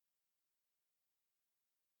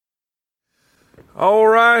All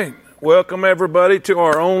right. Welcome, everybody, to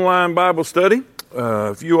our online Bible study.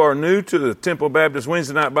 If you are new to the Temple Baptist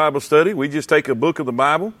Wednesday night Bible study, we just take a book of the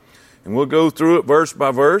Bible and we'll go through it verse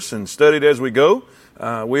by verse and study it as we go.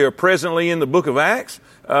 We are presently in the book of Acts,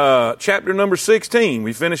 chapter number 16.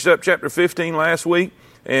 We finished up chapter 15 last week,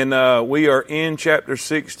 and we are in chapter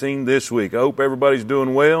 16 this week. I hope everybody's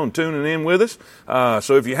doing well and tuning in with us.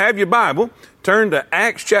 So if you have your Bible, turn to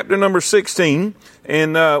Acts chapter number 16,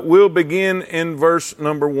 and we'll begin in verse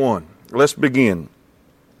number 1. Let's begin.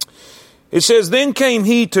 It says, "Then came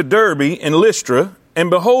he to Derbe and Lystra, and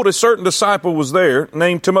behold, a certain disciple was there,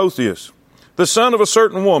 named Timotheus, the son of a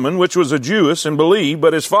certain woman, which was a Jewess, and believed,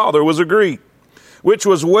 but his father was a Greek, which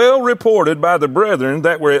was well reported by the brethren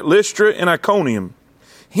that were at Lystra and Iconium.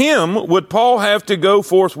 Him would Paul have to go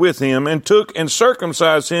forth with him, and took and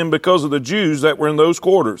circumcised him because of the Jews that were in those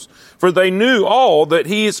quarters. For they knew all that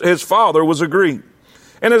his father was a Greek.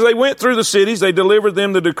 And as they went through the cities, they delivered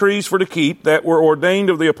them the decrees for to keep that were ordained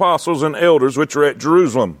of the apostles and elders which were at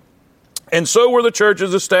Jerusalem. And so were the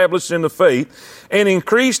churches established in the faith, and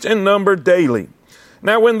increased in number daily.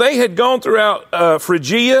 Now when they had gone throughout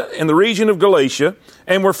Phrygia and the region of Galatia,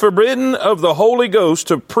 and were forbidden of the Holy Ghost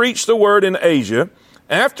to preach the word in Asia,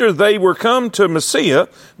 after they were come to Mysia,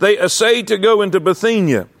 they essayed to go into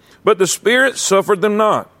Bithynia, but the Spirit suffered them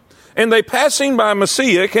not. And they, passing by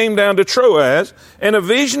Mysia, came down to Troas, and a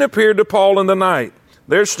vision appeared to Paul in the night.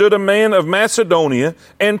 There stood a man of Macedonia,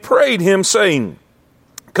 and prayed him, saying,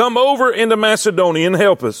 Come over into Macedonia and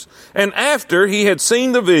help us. And after he had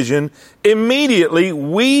seen the vision, immediately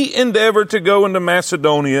we endeavored to go into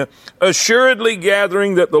Macedonia, assuredly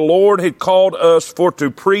gathering that the Lord had called us for to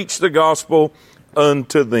preach the gospel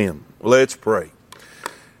unto them." Let's pray.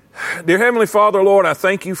 Dear Heavenly Father, Lord, I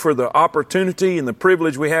thank you for the opportunity and the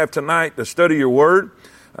privilege we have tonight to study your word.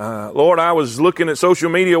 Lord, I was looking at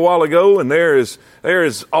social media a while ago, and there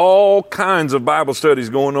is all kinds of Bible studies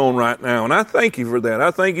going on right now. And I thank you for that.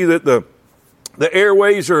 I thank you that the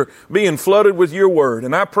airways are being flooded with your word.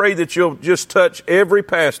 And I pray that you'll just touch every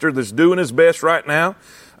pastor that's doing his best right now.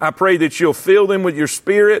 I pray that you'll fill them with your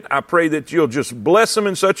Spirit. I pray that you'll just bless them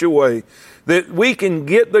in such a way that we can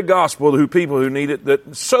get the gospel to people who need it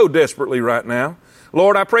that so desperately right now.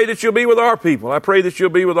 Lord, I pray that you'll be with our people. I pray that you'll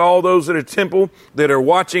be with all those that are Temple that are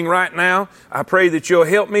watching right now. I pray that you'll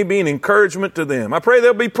help me be an encouragement to them. I pray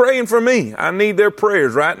they'll be praying for me. I need their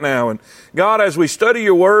prayers right now. And God, as we study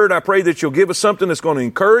your word, I pray that you'll give us something that's going to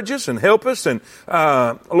encourage us and help us. And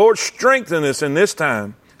Lord, strengthen us in this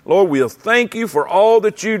time. Lord, we'll thank you for all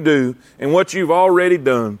that you do and what you've already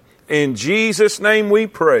done. In Jesus' name we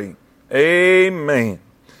pray. Amen.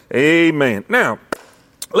 Amen. Now,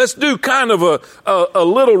 let's do kind of a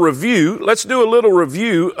little review. Let's do a little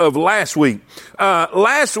review of last week.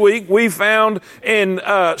 Last week we found and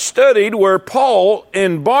studied where Paul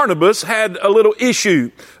and Barnabas had a little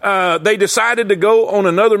issue. They decided to go on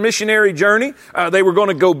another missionary journey. They were going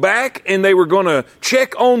to go back and they were going to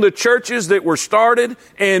check on the churches that were started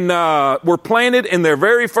and were planted in their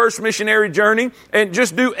very first missionary journey, and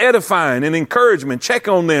just do edifying and encouragement. Check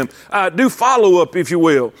on them. Do follow-up, if you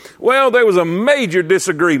will. Well, there was a major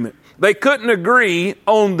disagreement. They couldn't agree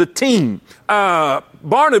on the team.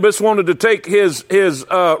 Barnabas wanted to take his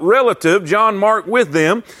relative, John Mark, with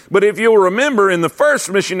them. But if you'll remember, in the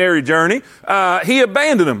first missionary journey, he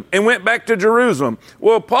abandoned him and went back to Jerusalem.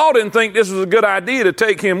 Well, Paul didn't think this was a good idea to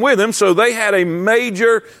take him with him, so they had a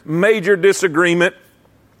major, major disagreement.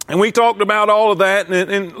 And we talked about all of that.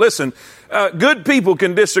 And listen, good people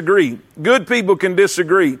can disagree. Good people can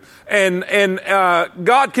disagree. And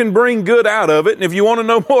God can bring good out of it. And if you want to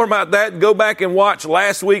know more about that, go back and watch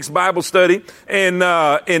last week's Bible study, and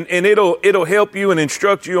it'll help you and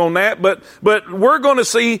instruct you on that. But we're going to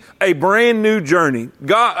see a brand new journey.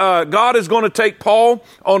 God is going to take Paul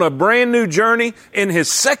on a brand new journey in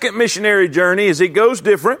his second missionary journey as he goes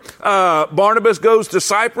different. Barnabas goes to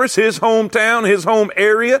Cyprus, his hometown, his home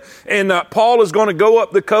area, and Paul is going to go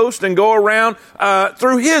up the coast and go around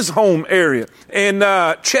through his home area and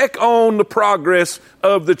check on the progress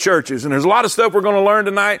of the churches. And there's a lot of stuff we're going to learn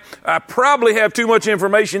tonight. I probably have too much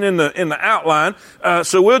information in the outline,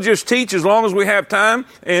 so we'll just teach as long as we have time,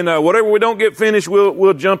 and whatever we don't get finished,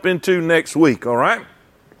 we'll jump into next week. All right.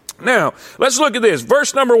 Now let's look at this.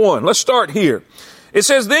 Verse number 1. Let's start here. It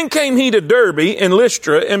says, "Then came he to Derbe and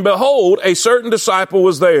Lystra, and behold, a certain disciple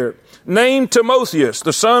was there, named Timotheus,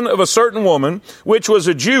 the son of a certain woman, which was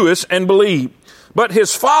a Jewess, and believed. But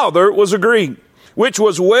his father was a Greek, which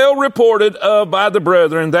was well reported of by the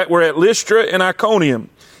brethren that were at Lystra and Iconium.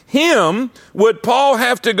 him would Paul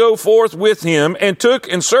have to go forth with him, and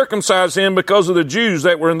took and circumcised him because of the Jews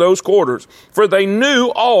that were in those quarters. For they knew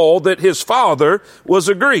all that his father was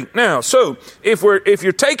a Greek. Now, so if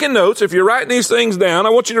you're taking notes, if you're writing these things down, I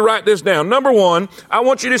want you to write this down. Number one, I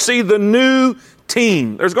want you to see the new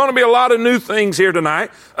team. There's going to be a lot of new things here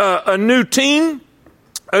tonight. A new team,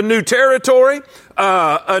 a new territory,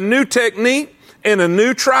 a new technique, and a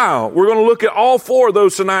new trial. We're going to look at all four of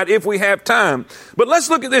those tonight if we have time. But let's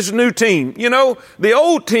look at this new team. You know, the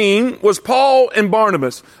old team was Paul and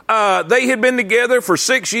Barnabas. They had been together for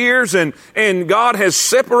 6 years, and God has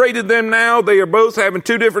separated them now. They are both having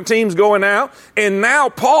two different teams going out. And now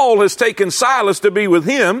Paul has taken Silas to be with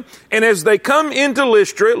him. And as they come into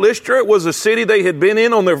Lystra was a city they had been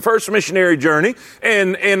in on their first missionary journey,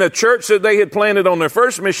 and a church that they had planted on their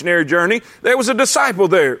first missionary journey. There was a disciple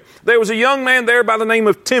there. There was a young man there by the name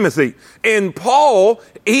of Timothy. And Paul,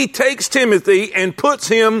 he takes Timothy and puts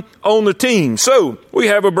him on the team. So we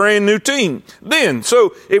have a brand new team. Then,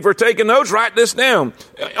 so if we're taking notes, write this down.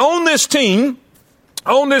 On this team,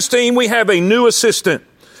 we have a new assistant.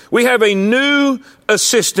 We have a new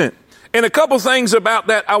assistant. And a couple things about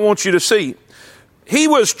that I want you to see. He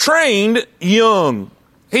was trained young.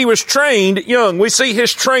 We see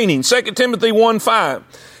his training. 2 Timothy 1:5.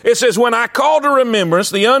 It says, when I call to remembrance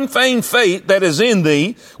the unfeigned faith that is in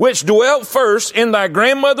thee, which dwelt first in thy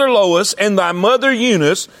grandmother Lois and thy mother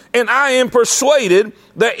Eunice, and I am persuaded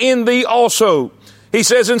that in thee also. He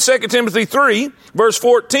says in 2 Timothy 3, verse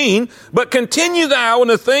 14, but continue thou in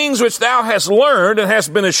the things which thou hast learned and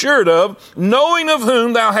hast been assured of, knowing of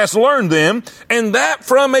whom thou hast learned them, and that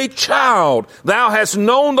from a child thou hast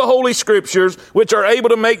known the holy scriptures, which are able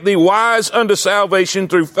to make thee wise unto salvation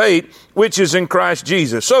through faith, which is in Christ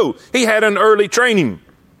Jesus. So he had an early training.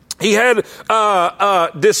 He had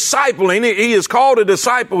discipling. He is called a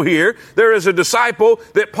disciple here. There is a disciple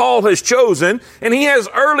that Paul has chosen, and he has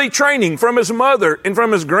early training from his mother and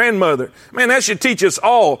from his grandmother. Man, that should teach us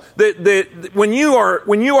all that when you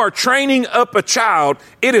are training up a child,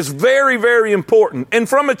 it is very, very important. And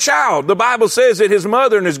from a child, the Bible says that his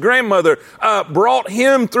mother and his grandmother brought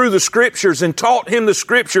him through the scriptures and taught him the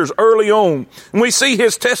scriptures early on. And we see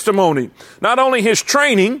his testimony, not only his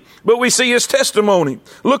training, but we see his testimony.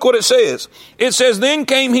 Look what it says. It says, then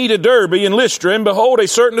came he to Derbe and Lystra, and behold, a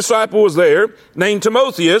certain disciple was there, named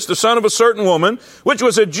Timotheus, the son of a certain woman, which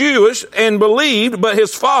was a Jewish and believed, but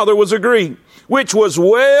his father was a Greek, which was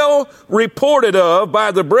well reported of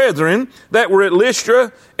by the brethren that were at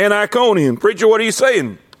Lystra and Iconium. Preacher, what are you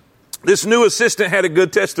saying? This new assistant had a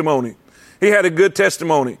good testimony. He had a good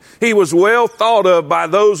testimony. He was well thought of by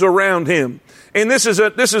those around him. And this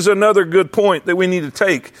is another good point that we need to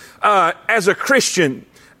take. As a Christian,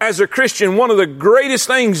 one of the greatest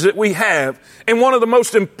things that we have, and one of the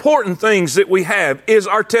most important things that we have, is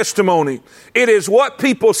our testimony. It is what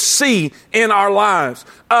people see in our lives.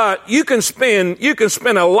 You can spend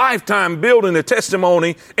a lifetime building a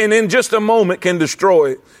testimony, and in just a moment can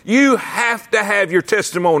destroy it. You have to have your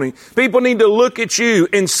testimony. People need to look at you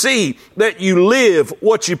and see that you live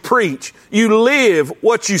what you preach. You live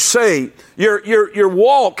what you say. Your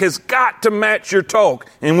walk has got to match your talk.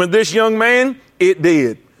 And with this young man, it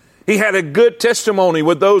did. He had a good testimony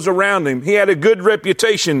with those around him. He had a good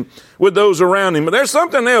reputation with those around him. But there's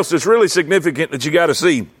something else that's really significant that you got to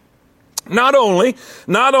see. Not only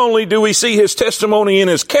do we see his testimony in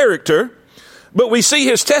his character, but we see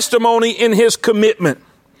his testimony in his commitment.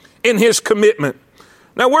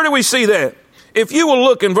 Now, where do we see that? If you will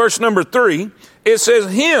look in verse number 3, it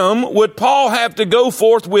says, him would Paul have to go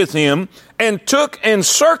forth with him, and took and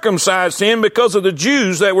circumcised him because of the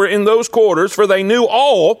Jews that were in those quarters, for they knew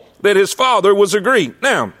all that his father was a Greek.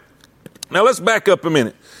 Now let's back up a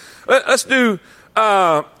minute. Let's do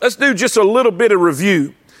just a little bit of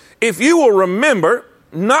review. If you will remember,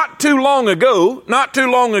 not too long ago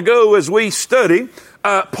as we study,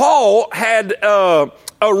 Paul had a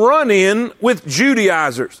run-in with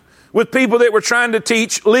Judaizers, with people that were trying to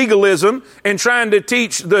teach legalism and trying to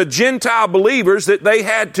teach the Gentile believers that they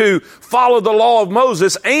had to follow the law of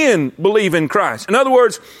Moses and believe in Christ. In other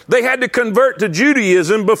words, they had to convert to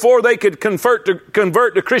Judaism before they could convert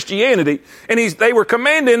to Christianity. And they were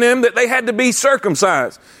commanding them that they had to be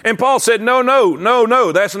circumcised. And Paul said,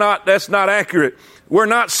 no, that's not accurate. We're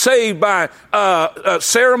not saved by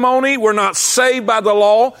ceremony. We're not saved by the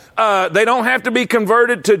law. They don't have to be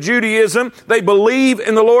converted to Judaism. They believe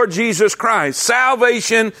in the Lord Jesus Christ.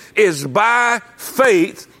 Salvation is by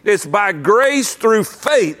faith. It's by grace through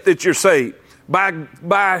faith that you're saved.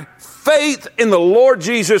 by faith in the Lord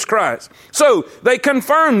Jesus Christ. So they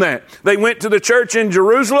confirmed that. They went to the church in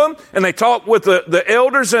Jerusalem and they talked with the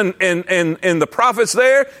elders and the prophets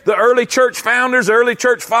there, the early church founders, early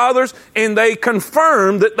church fathers, and they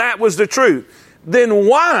confirmed that that was the truth. Then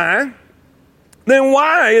why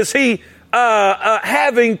is he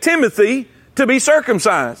having Timothy to be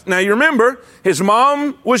circumcised? Now you remember, his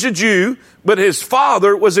mom was a Jew, but his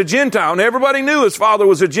father was a Gentile, and everybody knew his father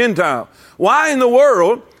was a Gentile. Why in the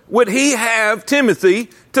world would he have Timothy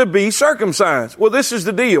to be circumcised? Well, this is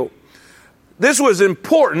the deal. This was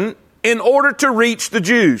important in order to reach the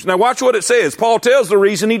Jews. Now watch what it says. Paul tells the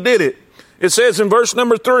reason he did it. It says in verse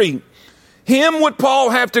number 3, him would Paul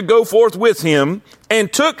have to go forth with him,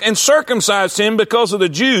 and took and circumcised him because of the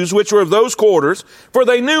Jews which were of those quarters, for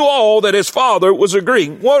they knew all that his father was a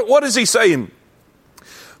Greek. What is he saying?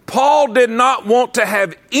 Paul did not want to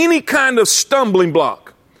have any kind of stumbling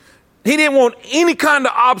block. He didn't want any kind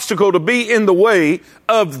of obstacle to be in the way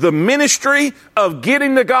of the ministry of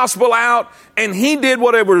getting the gospel out, and he did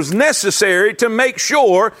whatever was necessary to make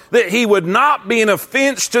sure that he would not be an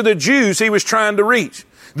offense to the Jews he was trying to reach.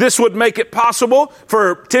 This would make it possible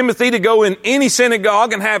for Timothy to go in any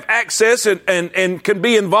synagogue and have access and can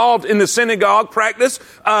be involved in the synagogue practice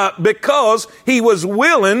because he was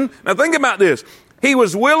willing. Now think about this. He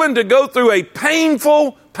was willing to go through a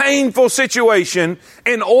painful situation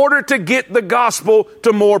in order to get the gospel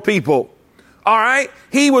to more people. All right?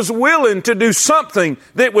 He was willing to do something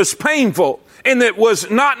that was painful and that was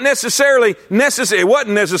not necessarily necessary. It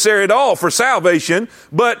wasn't necessary at all for salvation,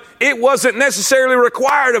 but it wasn't necessarily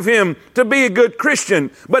required of him to be a good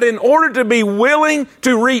Christian. But in order to be willing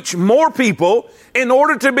to reach more people, in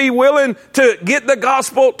order to be willing to get the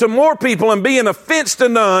gospel to more people and be an offense to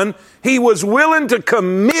none, he was willing to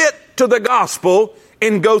commit to the gospel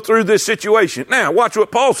and go through this situation. Now, watch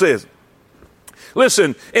what Paul says.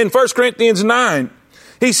 Listen, in 1 Corinthians 9,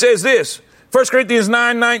 he says this, 1 Corinthians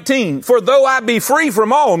 9:19, for though I be free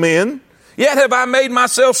from all men, yet have I made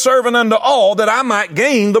myself servant unto all, that I might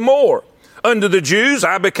gain the more. Unto the Jews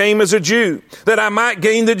I became as a Jew, that I might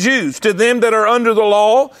gain the Jews. To them that are under the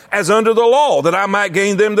law, as under the law, that I might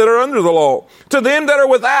gain them that are under the law. To them that are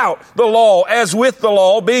without the law, as with the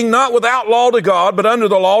law, being not without law to God, but under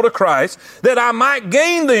the law to Christ, that I might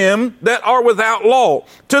gain them that are without law.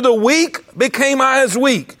 To the weak became I as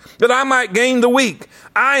weak, that I might gain the weak.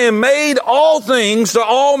 I am made all things to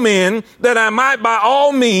all men, that I might by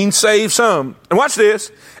all means save some. And watch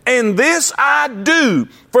this. And this I do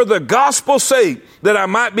for the gospel's sake, that I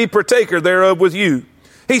might be partaker thereof with you.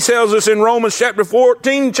 He tells us in Romans chapter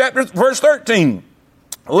 14, verse 13.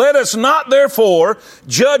 Let us not therefore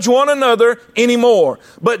judge one another anymore,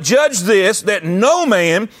 but judge this, that no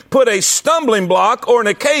man put a stumbling block or an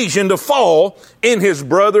occasion to fall in his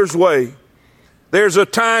brother's way. There's a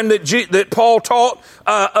time that Paul taught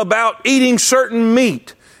about eating certain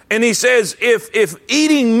meat. And he says, if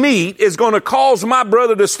eating meat is going to cause my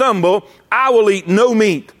brother to stumble, I will eat no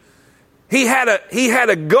meat. He had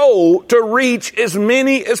a goal to reach as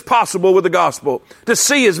many as possible with the gospel, to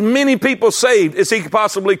see as many people saved as he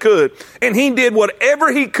possibly could. And he did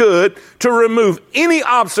whatever he could to remove any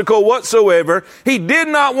obstacle whatsoever. He did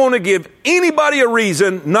not want to give anybody a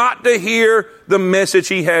reason not to hear the message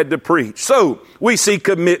he had to preach. So we see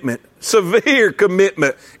commitment, severe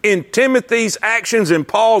commitment in Timothy's actions and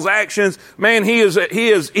Paul's actions. Man, he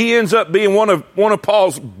ends up being one of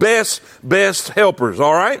Paul's best helpers.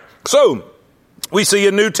 All right. So we see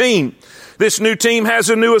a new team. This new team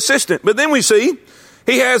has a new assistant, but then we see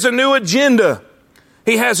he has a new agenda.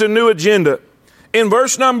 He has a new agenda. In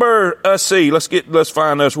verse number, let's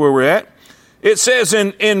find us where we're at. It says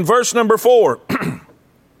in verse number 4,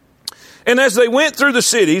 and as they went through the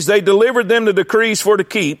cities, they delivered them the decrees for to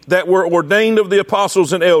keep that were ordained of the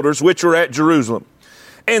apostles and elders, which were at Jerusalem.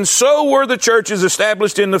 And so were the churches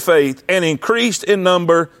established in the faith and increased in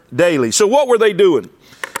number daily. So what were they doing?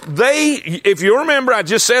 If you remember, I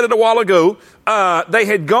just said it a while ago, they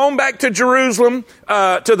had gone back to Jerusalem,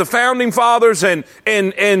 to the founding fathers, and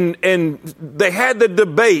they had the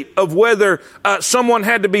debate of whether someone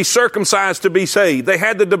had to be circumcised to be saved. They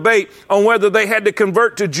had the debate on whether they had to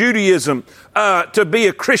convert to Judaism to be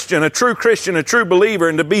a Christian, a true believer,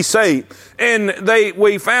 and to be saved. And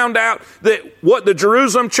we found out that what the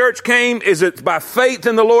Jerusalem church came is it's by faith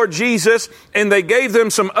in the Lord Jesus, and they gave them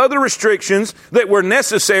some other restrictions that were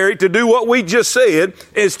necessary to do what we just said,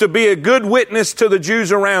 is to be a good witness to the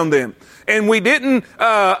Jews around them. And we didn't,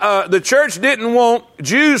 the church didn't want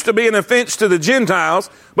Jews to be an offense to the Gentiles,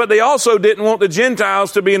 but they also didn't want the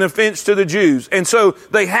Gentiles to be an offense to the Jews. And so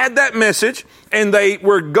they had that message, and they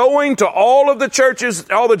were going to all of the churches,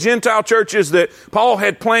 all the Gentile churches that Paul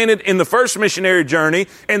had planted in the first missionary journey,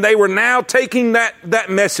 and they were now taking that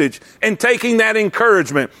message and taking that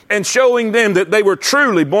encouragement and showing them that they were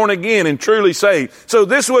truly born again and truly saved. So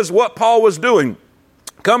this was what Paul was doing.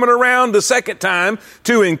 Coming around the second time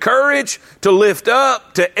to encourage, to lift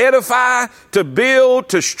up, to edify, to build,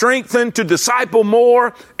 to strengthen, to disciple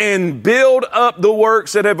more, and build up the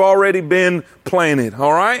works that have already been planted.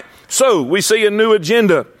 All right? So we see a new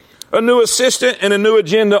agenda, a new assistant, and a new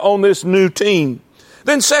agenda on this new team.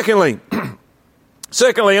 Then secondly, I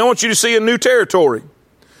want you to see a new territory.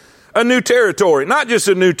 A new territory. Not just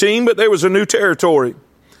a new team, but there was a new territory.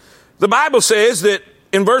 The Bible says that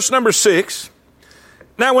in verse number 6,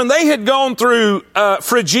 now, when they had gone through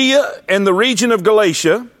Phrygia and the region of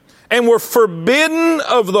Galatia and were forbidden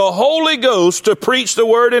of the Holy Ghost to preach the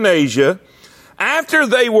word in Asia, after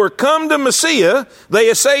they were come to Mysia, they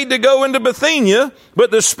essayed to go into Bithynia,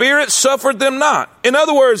 but the Spirit suffered them not. In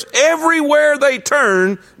other words, everywhere they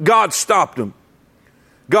turned, God stopped them.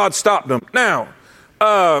 God stopped them. Now,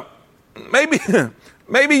 maybe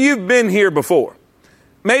you've been here before.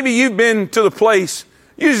 Maybe you've been to the place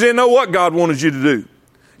you just didn't know what God wanted you to do.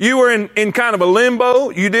 You were in kind of a limbo.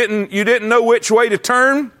 You didn't know which way to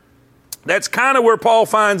turn. That's kind of where Paul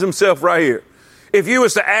finds himself right here. If you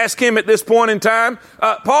was to ask him at this point in time,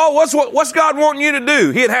 Paul, what's God wanting you to do?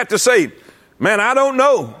 He'd have to say, man, I don't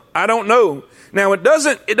know. I don't know. Now it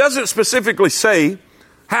doesn't specifically say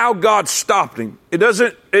how God stopped him. It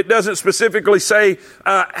doesn't specifically say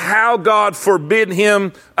how God forbid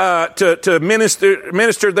him to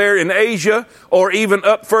minister there in Asia, or even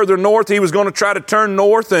up further north. He was going to try to turn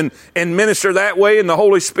north and minister that way, and the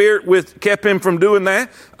Holy Spirit kept him from doing that.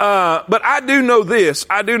 But I do know this.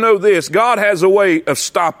 God has a way of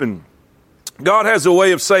stopping. God has a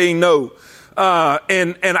way of saying no.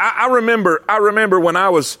 And I remember when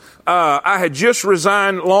I had just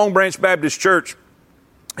resigned Long Branch Baptist Church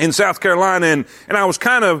in South Carolina, and I was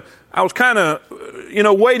kind of,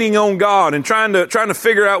 waiting on God and trying to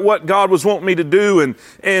figure out what God was wanting me to do.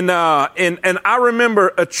 And I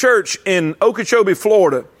remember a church in Okeechobee,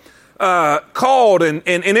 Florida, called, and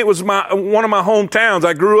it was one of my hometowns.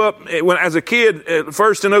 I grew up as a kid,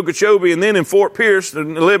 first in Okeechobee and then in Fort Pierce,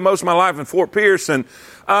 and lived most of my life in Fort Pierce. And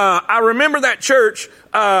I remember that church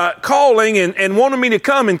calling and wanted me to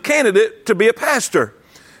come and candidate to be a pastor.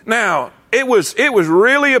 Now, it was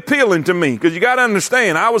really appealing to me, because you got to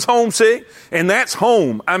understand, I was homesick, and that's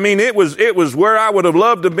home. I mean, it was where I would have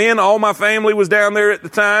loved to have been. All my family was down there at the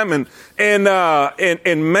time, and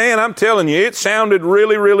man, I'm telling you, it sounded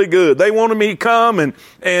really, really good. They wanted me to come, and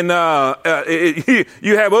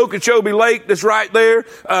you have Okeechobee Lake that's right there,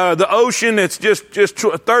 the ocean that's just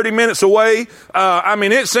 30 minutes away. I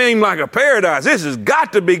mean, it seemed like a paradise. This has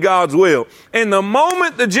got to be God's will. And the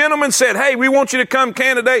moment the gentleman said, "Hey, we want you to come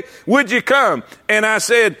candidate, would you come?" And I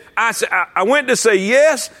went to say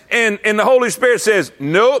yes, and the Holy Spirit says,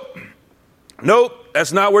 nope,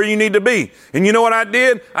 that's not where you need to be. And you know what I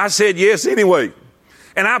did? I said yes anyway.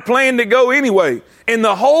 And I planned to go anyway. And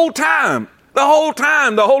the whole time,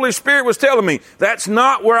 the Holy Spirit was telling me, that's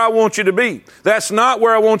not where I want you to be. That's not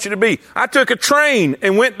where I want you to be. I took a train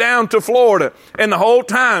and went down to Florida. And the whole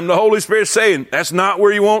time, the Holy Spirit saying, that's not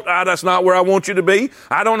where that's not where I want you to be.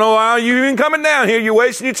 I don't know how you even coming down here. You're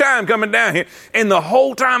wasting your time coming down here. And the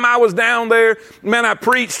whole time I was down there, man, I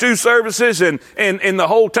preached 2 services, and the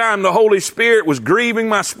whole time the Holy Spirit was grieving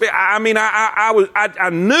my spirit. I mean, I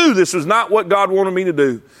knew this was not what God wanted me to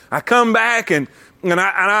do. I come back, and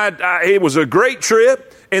it was a great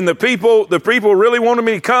trip, and the people really wanted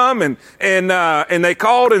me to come, and they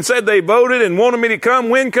called and said they voted and wanted me to come.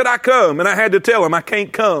 When could I come? And I had to tell them, I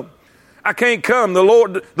can't come. I can't come. The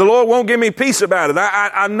Lord won't give me peace about it.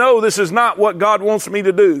 I know this is not what God wants me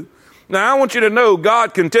to do. Now, I want you to know,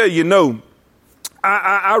 God can tell you no.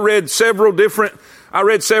 I read several different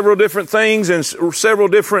things and several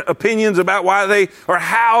different opinions about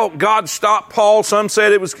how God stopped Paul. Some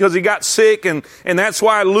said it was because he got sick, and that's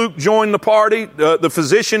why Luke joined the party, the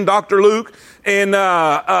physician, Dr. Luke.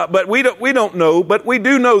 But we don't know, but we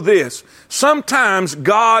do know this. Sometimes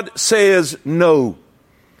God says no.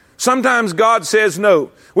 Sometimes God says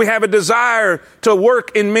no. We have a desire to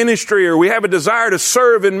work in ministry, or we have a desire to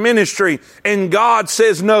serve in ministry, and God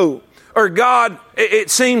says no. Or God,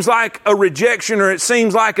 it seems like a rejection, or it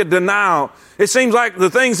seems like a denial. It seems like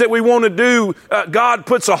the things that we want to do, God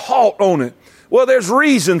puts a halt on it. Well, there's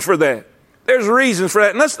reasons for that. There's reasons for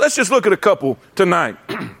that. And let's just look at a couple tonight.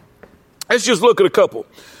 Let's just look at a couple.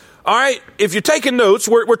 All right, if you're taking notes,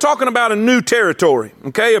 we're talking about a new territory,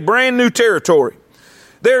 okay, a brand new territory.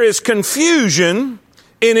 There is confusion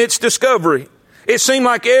in its discovery. It seemed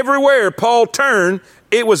like everywhere Paul turned,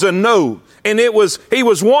 it was a no. And he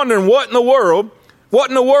was wondering what in the world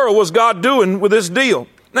was God doing with this deal?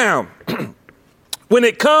 Now, when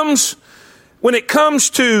it comes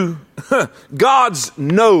to God's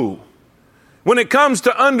no, when it comes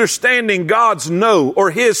to understanding God's no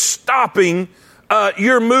or his stopping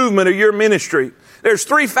your movement or your ministry, there's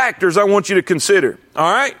three factors I want you to consider.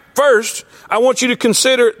 All right. First, I want you to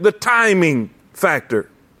consider the timing factor.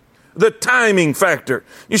 The timing factor.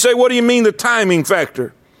 You say, what do you mean the timing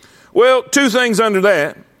factor? Well, two things under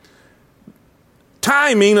that.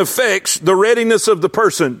 Timing affects the readiness of the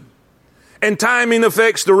person, and timing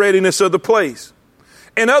affects the readiness of the place.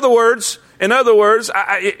 In other words,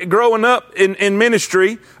 growing up in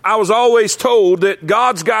ministry, I was always told that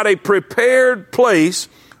God's got a prepared place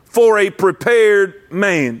for a prepared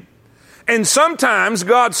man. And sometimes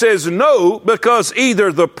God says no because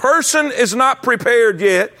either the person is not prepared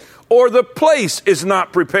yet or the place is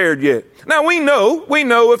not prepared yet. Now we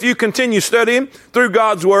know if you continue studying through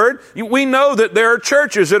God's Word, we know that there are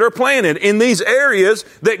churches that are planted in these areas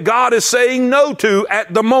that God is saying no to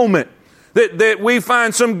at the moment. That we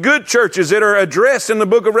find some good churches that are addressed in the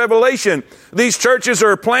book of Revelation. These churches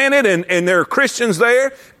are planted and there are Christians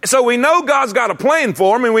there. So we know God's got a plan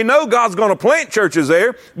for them and we know God's going to plant churches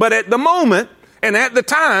there. But at the moment and at the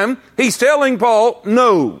time, he's telling Paul,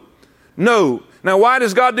 no. Now, why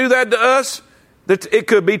does God do that to us? That it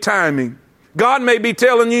could be timing. God may be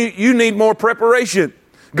telling you need more preparation.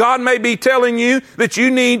 God may be telling you that you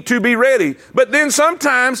need to be ready. But then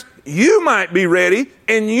sometimes you might be ready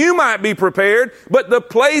and you might be prepared, but the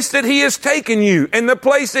place that he has taken you and the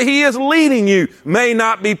place that he is leading you may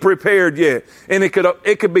not be prepared yet. And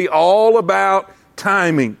it could be all about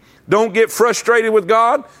timing. Don't get frustrated with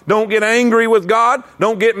God. Don't get angry with God.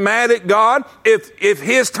 Don't get mad at God if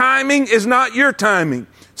his timing is not your timing.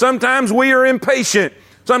 Sometimes we are impatient.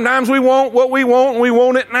 Sometimes we want what we want and we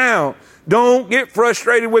want it now. Don't get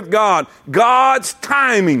frustrated with God. God's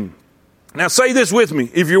timing. Now say this with me.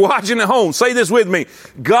 If you're watching at home, say this with me.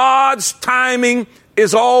 God's timing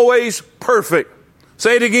is always perfect.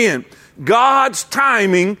 Say it again. God's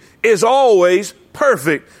timing is always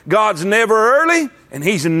perfect. God's never early and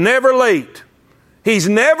he's never late. He's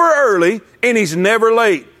never early and he's never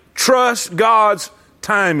late. Trust God's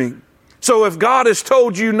timing. So if God has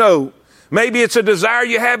told you no, maybe it's a desire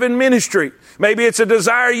you have in ministry. Maybe it's a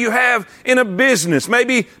desire you have in a business.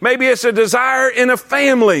 Maybe it's a desire in a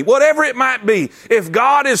family. Whatever it might be. If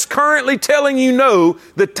God is currently telling you no,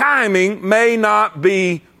 the timing may not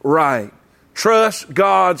be right. Trust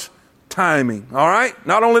God's timing. All right?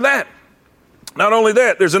 Not only that,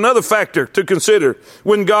 there's another factor to consider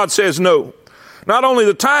when God says no. Not only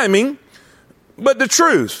the timing, but the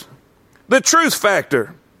truth. The truth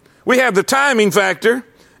factor. We have the timing factor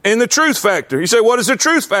and the truth factor. You say, what is the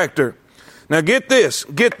truth factor? Now get this,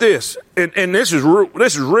 and this is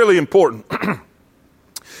really important.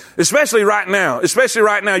 Especially right now,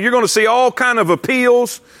 you're going to see all kind of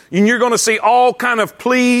appeals, and you're going to see all kind of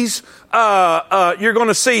pleas. You're going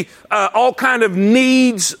to see all kind of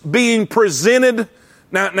needs being presented.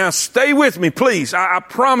 Now stay with me, please. I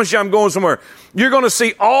promise you I'm going somewhere. You're going to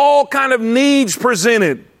see all kind of needs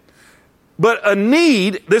presented. But a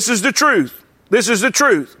need, this is the truth. There's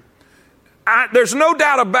no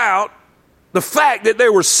doubt about the fact that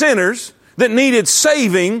there were sinners that needed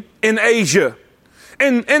saving in Asia.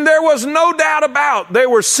 And there was no doubt about there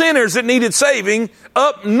were sinners that needed saving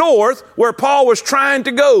up north where Paul was trying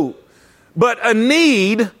to go. But a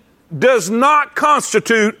need does not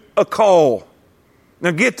constitute a call.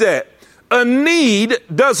 Now get that. A need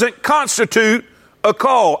doesn't constitute a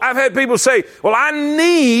call. I've had people say, well, I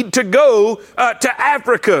need to go to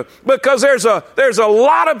Africa because there's a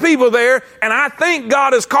lot of people there and I think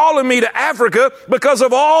God is calling me to Africa because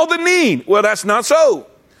of all the need. Well, that's not so.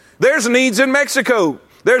 There's needs in Mexico.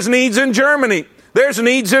 There's needs in Germany. There's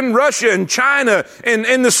needs in Russia and China and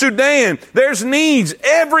in the Sudan. There's needs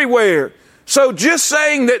everywhere. So just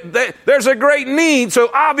saying that there's a great need,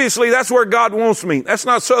 so obviously that's where God wants me. That's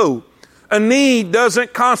not so. A need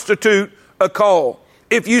doesn't constitute a call.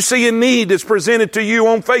 If you see a need that's presented to you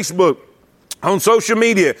on Facebook, on social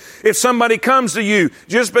media, if somebody comes to you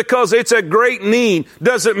just because it's a great need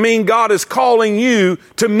doesn't mean God is calling you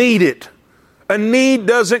to meet it. A need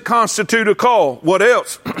doesn't constitute a call. What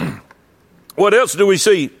else? What else do we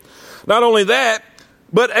see? Not only that,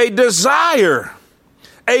 but a desire.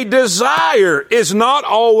 A desire is not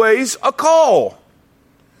always a call.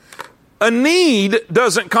 A need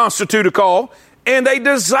doesn't constitute a call, and a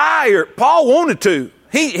desire. Paul wanted to.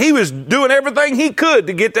 He was doing everything he could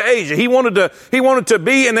to get to Asia. He wanted to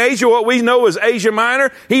be in Asia, what we know as Asia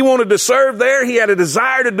Minor. He wanted to serve there. He had a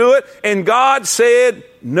desire to do it, and God said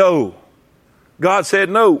no. God said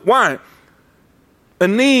no. Why? A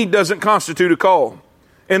need doesn't constitute a call,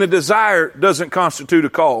 and a desire doesn't constitute a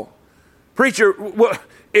call. Preacher,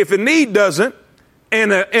 if a need doesn't,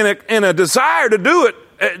 and a desire to do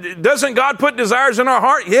it, doesn't God put desires in our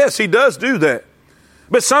heart? Yes, He does do that.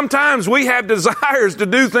 But sometimes we have desires to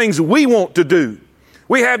do things we want to do.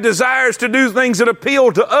 We have desires to do things that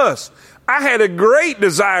appeal to us. I had a great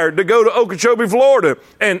desire to go to Okeechobee, Florida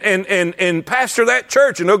and pastor that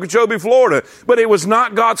church in Okeechobee, Florida. But it was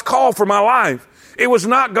not God's call for my life. It was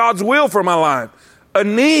not God's will for my life. A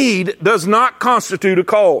need does not constitute a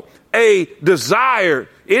call. A desire,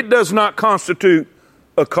 it does not constitute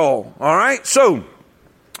a call. All right? So,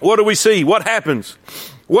 what do we see? What happens?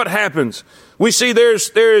 What happens? We see there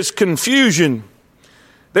is confusion.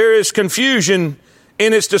 There is confusion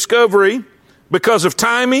in its discovery because of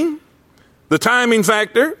timing, the timing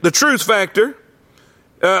factor, the truth factor.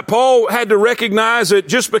 Paul had to recognize that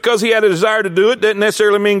just because he had a desire to do it didn't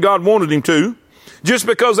necessarily mean God wanted him to. Just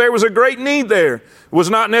because there was a great need there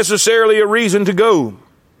was not necessarily a reason to go.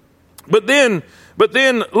 But then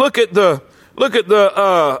look at the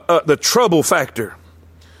trouble factor.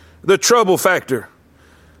 The trouble factor.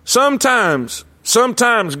 Sometimes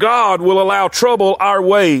God will allow trouble our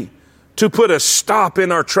way to put a stop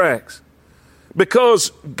in our tracks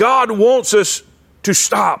because God wants us to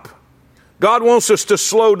stop. God wants us to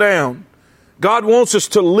slow down. God wants us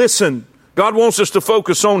to listen. God wants us to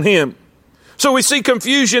focus on Him. So we see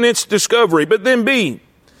confusion in its discovery. But then B,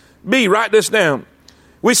 write this down.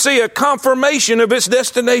 We see a confirmation of its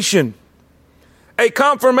destination. A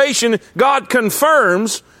confirmation, God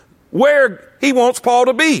confirms where He wants Paul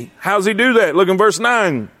to be. How does He do that? Look in verse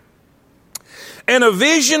 9. And a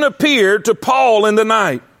vision appeared to Paul in the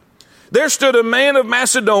night. There stood a man of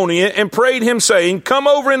Macedonia and prayed him, saying, Come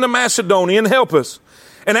over into Macedonia and help us.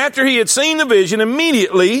 And after he had seen the vision,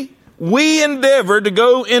 immediately we endeavored to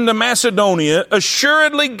go into Macedonia,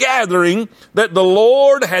 assuredly gathering that the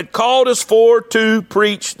Lord had called us for to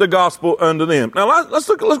preach the gospel unto them. Now let's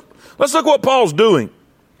look what Paul's doing.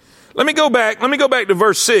 Let me go back to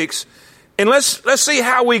verse 6, and let's see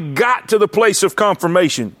how we got to the place of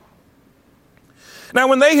confirmation. Now,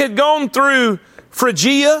 when they had gone through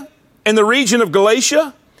Phrygia and the region of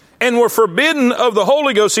Galatia and were forbidden of the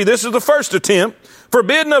Holy Ghost, see, this is the first attempt,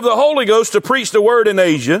 forbidden of the Holy Ghost to preach the word in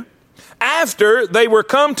Asia. After they were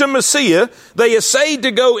come to Mysia, they essayed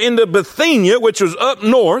to go into Bithynia, which was up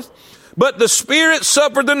north, but the Spirit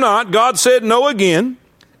suffered them not. God said no again.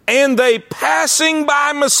 And they, passing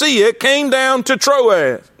by Mysia, came down to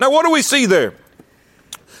Troas. Now, what do we see there?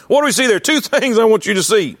 What do we see there? Two things I want you to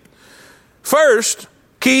see. First,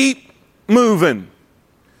 keep moving.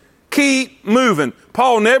 Keep moving.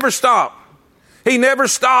 Paul never stopped. He never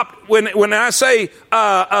stopped. When I say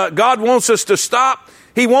God wants us to stop,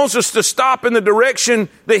 He wants us to stop in the direction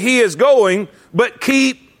that He is going, but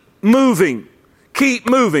keep moving. Keep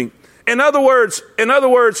moving. In other words,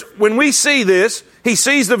 when we see this, he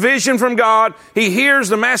sees the vision from God. He hears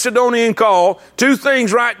the Macedonian call. Two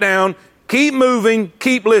things write down. Keep moving,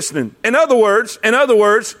 keep listening. In other words,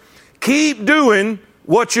 keep doing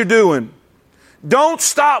what you're doing. Don't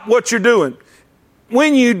stop what you're doing.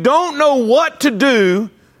 When you don't know what to do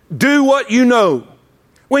what you know.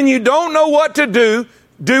 When you don't know what to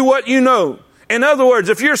do what you know. In other words,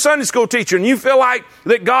 if you're a Sunday school teacher and you feel like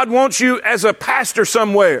that God wants you as a pastor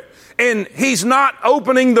somewhere, and He's not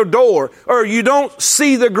opening the door, or you don't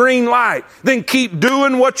see the green light, then keep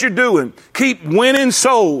doing what you're doing. Keep winning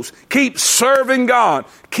souls. Keep serving God.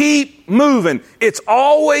 Keep moving. It's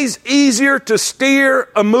always easier to steer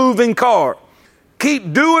a moving car.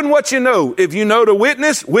 Keep doing what you know. If you know to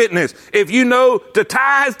witness, witness. If you know to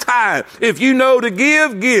tithe, tithe. If you know to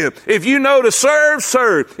give, give. If you know to serve,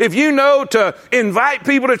 serve. If you know to invite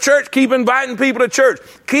people to church, keep inviting people to church.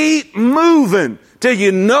 Keep moving till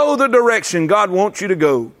you know the direction God wants you to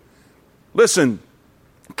go. Listen,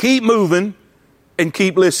 keep moving and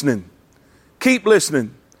keep listening. Keep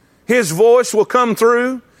listening. His voice will come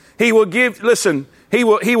through. He will He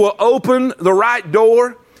will open the right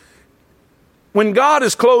door. When God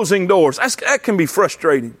is closing doors, that can be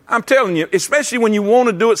frustrating. I'm telling you, especially when you want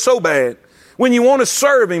to do it so bad. When you want to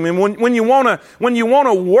serve Him and when you want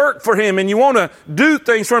to work for Him and you want to do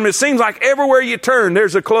things for Him, it seems like everywhere you turn,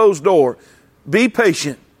 there's a closed door. Be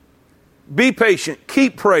patient. Be patient.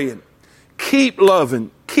 Keep praying. Keep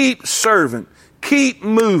loving. Keep serving. Keep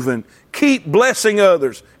moving. Keep blessing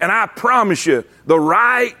others. And I promise you, the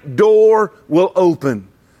right door will open.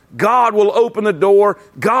 God will open the door.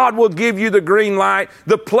 God will give you the green light.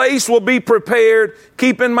 The place will be prepared.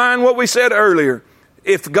 Keep in mind what we said earlier.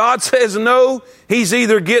 If God says no, He's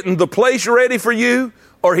either getting the place ready for you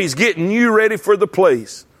or He's getting you ready for the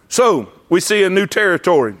place. So we see a new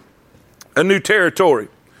territory. A new territory.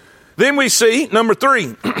 Then we see, number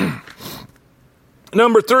three,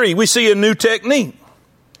 we see a new technique.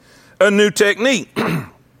 A new technique.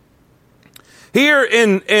 Here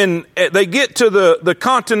they get to the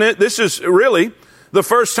continent. This is really the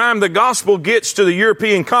first time the gospel gets to the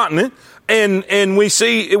European continent. And we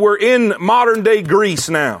see we're in modern day Greece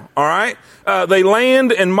now. All right. They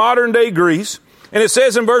land in modern day Greece. And it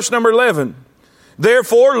says in verse number 11,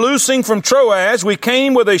 therefore, loosing from Troas, we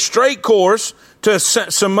came with a straight course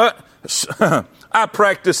to I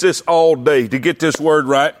practice this all day to get this word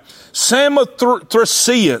right.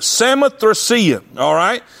 Samothracia. All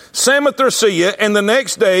right. Samothracia, and the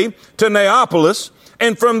next day to Neapolis,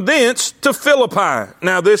 and from thence to Philippi.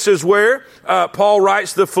 Now, this is where Paul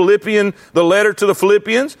writes the letter to the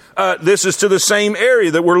Philippians. This is to the same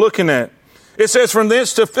area that we're looking at. It says, from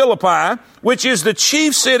thence to Philippi, which is the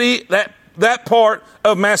chief city, that part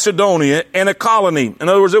of Macedonia, and a colony. In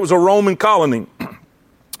other words, it was a Roman colony.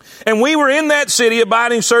 And we were in that city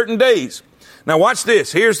abiding certain days. Now, watch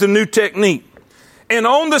this. Here's the new technique. And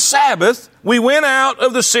on the Sabbath, we went out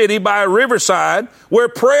of the city by a riverside where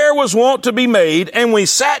prayer was wont to be made, and we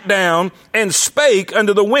sat down and spake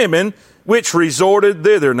unto the women which resorted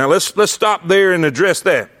thither. Now let's stop there and address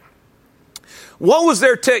that. What was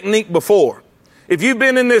their technique before? If you've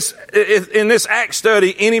been in this Acts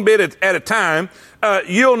study any bit at a time,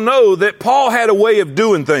 you'll know that Paul had a way of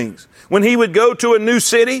doing things. When he would go to a new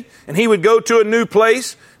city and he would go to a new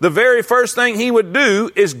place, the very first thing he would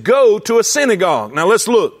do is go to a synagogue. Now let's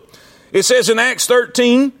look. It says in Acts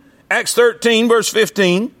 13, verse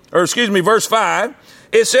 5,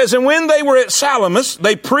 it says, and when they were at Salamis,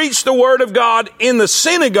 they preached the word of God in the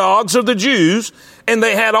synagogues of the Jews, and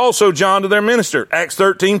they had also John to their minister. Acts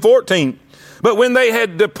 13:14. But when they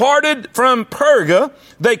had departed from Perga,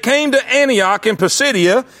 they came to Antioch in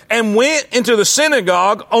Pisidia and went into the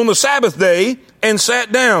synagogue on the Sabbath day and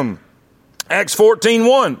sat down. Acts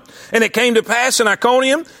 14:1. And it came to pass in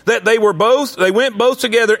Iconium that they went both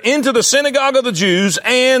together into the synagogue of the Jews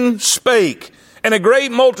and spake. And a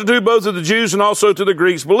great multitude both of the Jews and also to the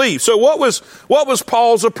Greeks believed. So what was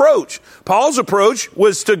Paul's approach? Paul's approach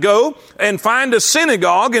was to go and find a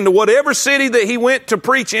synagogue into whatever city that he went to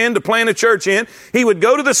preach in, to plant a church in. He would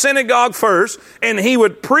go to the synagogue first, and he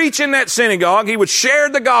would preach in that synagogue. He would share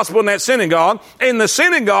the gospel in that synagogue, and the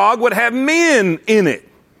synagogue would have men in it.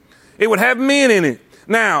 It would have men in it.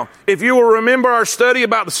 Now, if you will remember our study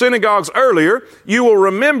about the synagogues earlier, you will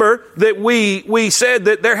remember that we said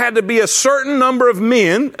that there had to be a certain number of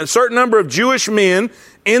men, a certain number of Jewish men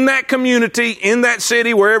in that community, in that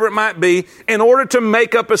city, wherever it might be, in order to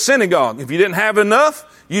make up a synagogue. If you didn't have enough,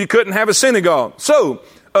 you couldn't have a synagogue. So,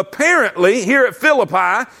 apparently, here at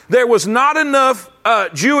Philippi, there was not enough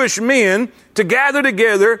Jewish men to gather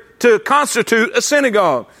together to constitute a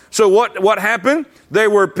synagogue. So what happened? There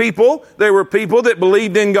were people that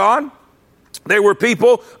believed in God. There were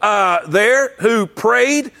people there who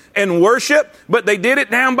prayed and worshiped, but they did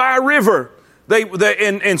it down by a river.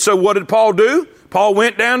 And so what did Paul do? Paul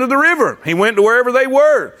went down to the river. He went to wherever they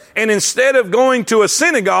were. And instead of going to a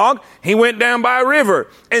synagogue, he went down by a river.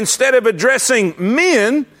 Instead of addressing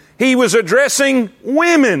men, he was addressing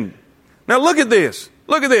women. Now look at this.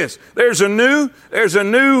 Look at this. There's a new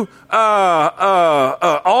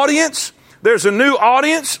audience. There's a new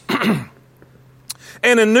audience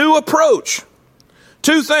and a new approach.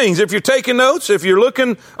 Two things. If you're taking notes, if you're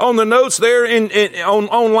looking on the notes there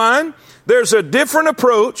online, there's a different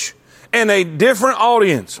approach and a different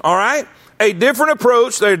audience. All right, a different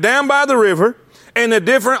approach. They're down by the river. And a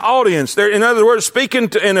different audience. They're, in other words, speaking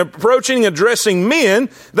to and approaching, addressing men.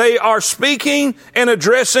 They are speaking and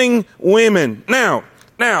addressing women. Now,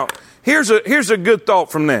 here's a good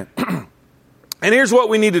thought from that. And here's what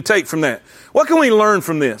we need to take from that. What can we learn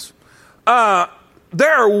from this?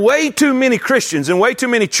 There are way too many Christians and way too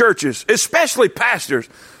many churches, especially pastors,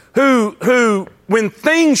 who when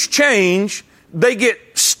things change, they get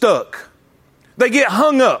stuck. They get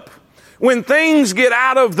hung up. When things get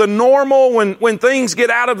out of the normal, when things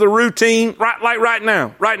get out of the routine, right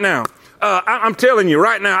now, I'm telling you,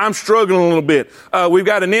 right now, I'm struggling a little bit. We've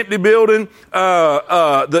got an empty building.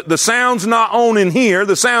 The sound's not on in here.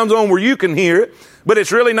 The sound's on where you can hear it, but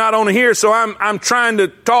it's really not on here. So I'm trying to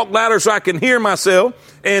talk louder so I can hear myself.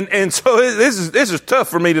 And so this is tough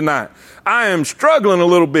for me tonight. I am struggling a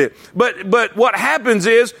little bit. But what happens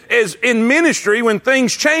is in ministry, when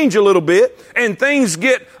things change a little bit and things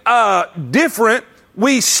get different,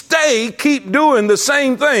 we keep doing the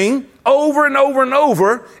same thing over and over and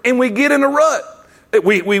over, and we get in a rut.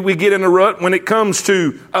 We get in a rut when it comes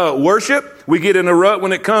to worship. We get in a rut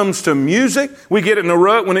when it comes to music. We get in a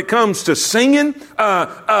rut when it comes to singing.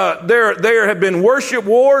 There have been worship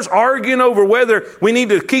wars, arguing over whether we need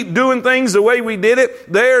to keep doing things the way we did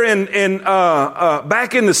it there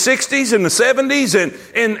back in the 60s and the 70s,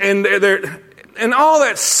 and all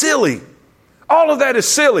that's silly. All of that is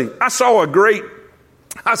silly. I saw a great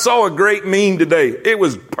meme today. It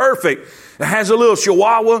was perfect. It has a little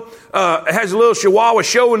chihuahua.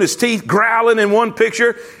 Showing his teeth, growling in one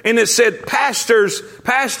picture, and it said, "Pastors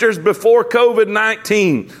before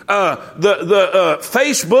COVID-19. The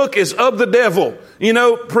Facebook is of the devil." You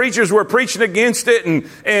know, preachers were preaching against it, and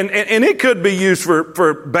it could be used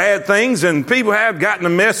for bad things, and people have gotten a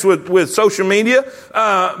mess with social media.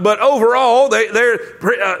 But overall,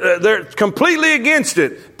 they're completely against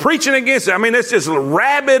it, preaching against it. I mean, it's just a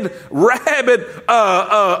rabid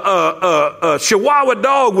Chihuahua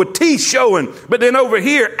dog with teeth showing. But then over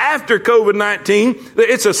here, after COVID-19,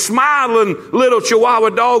 it's a smiling little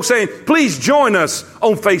Chihuahua dog saying, "Please join us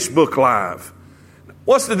on Facebook Live."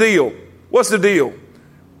 What's the deal?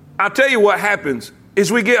 I'll tell you what happens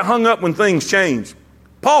is we get hung up when things change.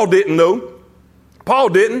 Paul didn't though. Paul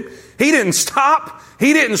didn't. He didn't stop.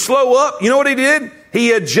 He didn't slow up. You know what he did?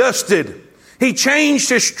 He adjusted. He changed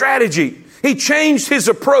his strategy. He changed his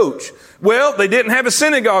approach. Well, they didn't have a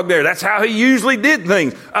synagogue there. That's how he usually did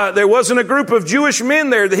things. There wasn't a group of Jewish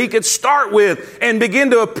men there that he could start with and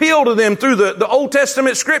begin to appeal to them through the Old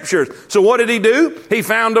Testament scriptures. So what did he do? He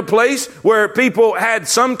found a place where people had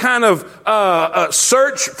some kind of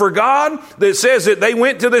search for God that says that they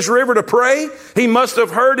went to this river to pray. He must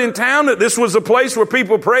have heard in town that this was a place where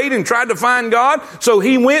people prayed and tried to find God. So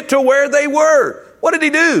he went to where they were. What did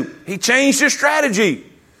he do? He changed his strategy.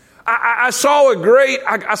 I saw a great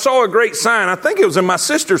sign. I think it was in my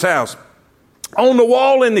sister's house on the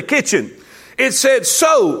wall in the kitchen. It said,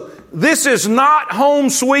 "So this is not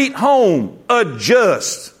home sweet home.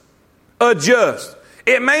 Adjust.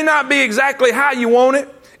 It may not be exactly how you want it.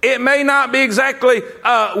 It may not be exactly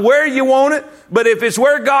where you want it. But if it's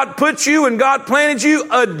where God put you and God planted you,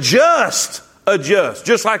 adjust.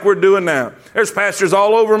 Just like we're doing now. There's pastors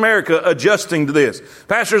all over America adjusting to this.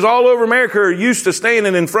 Pastors all over America are used to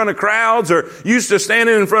standing in front of crowds, or used to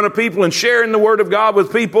standing in front of people and sharing the Word of God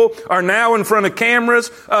with people, are now in front of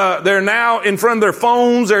cameras. They're now in front of their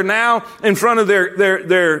phones. They're now in front of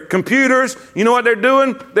their computers. You know what they're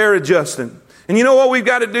doing? They're adjusting. And you know what we've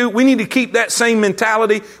got to do? We need to keep that same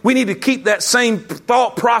mentality. We need to keep that same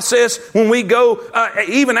thought process when we go,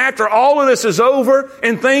 even after all of this is over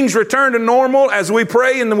and things return to normal, as we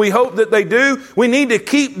pray and we hope that they do. We need to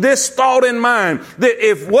keep this thought in mind, that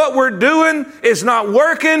if what we're doing is not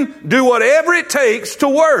working, do whatever it takes to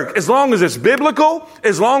work. As long as it's biblical,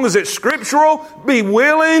 as long as it's scriptural, be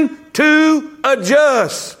willing to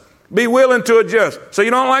adjust. Be willing to adjust. So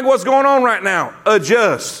you don't like what's going on right now?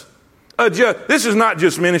 Adjust. This is not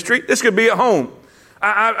just ministry. This could be at home.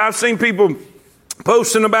 I've seen people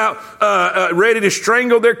posting about ready to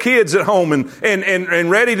strangle their kids at home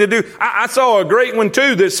and ready to do. I saw a great one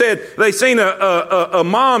too that said they seen a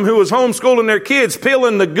mom who was homeschooling their kids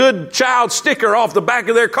peeling the good child sticker off the back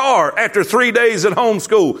of their car after 3 days at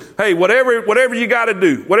homeschool. Hey, whatever you got to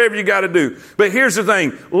do, whatever you got to do. But here's the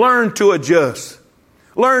thing: learn to adjust.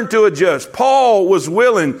 Learn to adjust. Paul was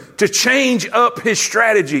willing to change up his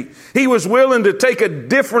strategy. He was willing to take a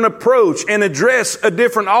different approach and address a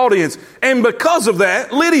different audience. And because of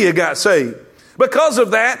that, Lydia got saved. Because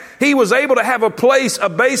of that, he was able to have a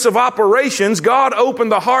base of operations. God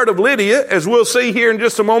opened the heart of Lydia, as we'll see here in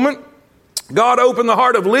just a moment. God opened the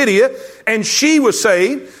heart of Lydia, and she was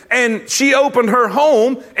saved, and she opened her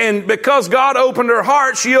home. And because God opened her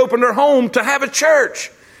heart, she opened her home to have a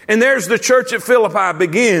church. And there's the church at Philippi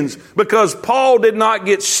begins, because Paul did not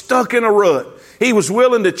get stuck in a rut. He was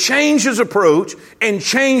willing to change his approach and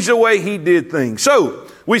change the way he did things. So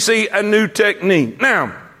we see a new technique.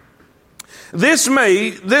 Now, this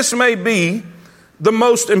may be the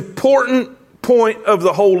most important point of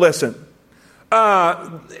the whole lesson.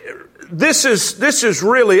 This is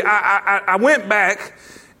really, I went back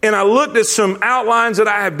and I looked at some outlines that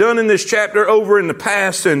I have done in this chapter over in the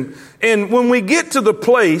past, and when we get to the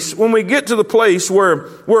place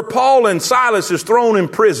where Paul and Silas is thrown in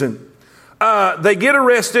prison, they get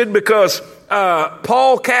arrested because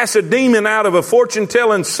Paul cast a demon out of a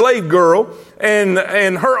fortune-telling slave girl, and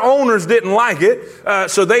her owners didn't like it,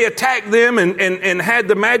 so they attacked them and had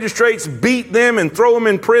the magistrates beat them and throw them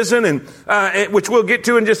in prison, and which we'll get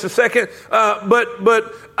to in just a second. But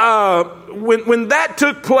when that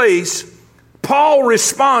took place, Paul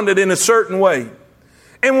responded in a certain way.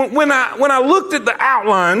 And when I looked at the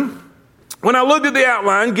outline,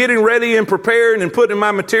 getting ready and preparing and putting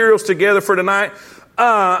my materials together for tonight,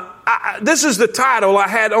 this is the title I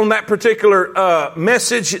had on that particular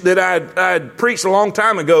message that I'd preached a long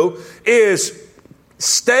time ago, is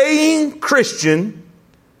Staying Christian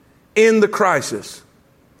in the Crisis.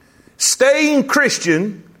 Staying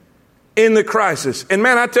Christian in the crisis. And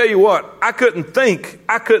man, I tell you what, I couldn't think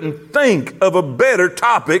of a better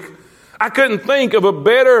topic. I couldn't think of a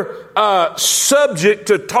better subject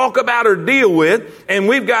to talk about or deal with, and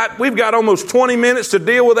we've got almost 20 minutes to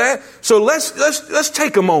deal with that. So let's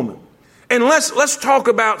take a moment and let's talk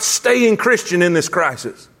about staying Christian in this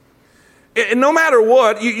crisis. And no matter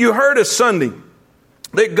what, you heard us Sunday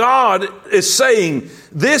that God is saying,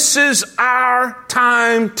 this is our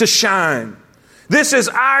time to shine. This is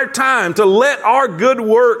our time to let our good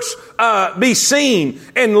works be seen,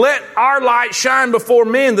 and let our light shine before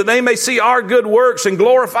men, that they may see our good works and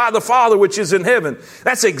glorify the Father which is in heaven.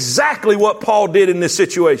 That's exactly what Paul did in this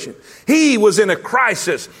situation. He was in a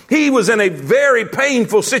crisis. He was in a very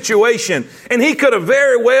painful situation, and he could have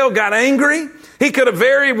very well got angry. He could have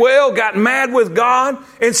very well got mad with God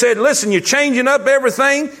and said, listen, you're changing up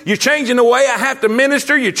everything. You're changing the way I have to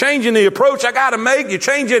minister. You're changing the approach I got to make. You're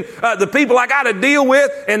changing the people I got to deal with.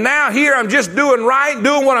 And now here I'm just doing right,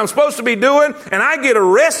 doing what I'm supposed to be doing. And I get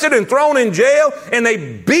arrested and thrown in jail, and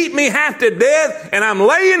they beat me half to death. And I'm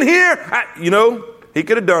laying here. He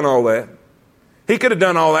could have done all that. He could have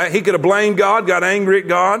done all that. He could have blamed God, got angry at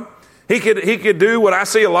God. He could do what I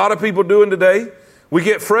see a lot of people doing today. We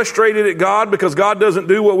get frustrated at God because God doesn't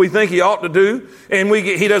do what we think He ought to do, and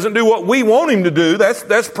He doesn't do what we want Him to do.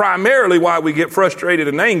 That's primarily why we get frustrated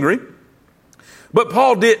and angry. But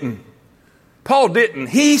Paul didn't.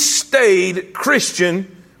 He stayed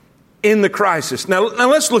Christian in the crisis. Now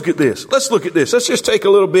let's look at this. Let's just take a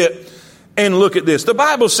little bit and look at this. The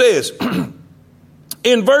Bible says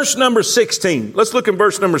in verse number 16, let's look in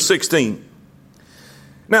verse number 16.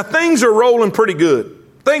 Now things are rolling pretty good.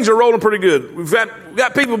 We've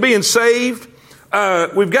got people being saved.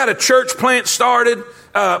 We've got a church plant started.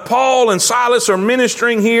 Paul and Silas are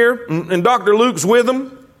ministering here, and Dr. Luke's with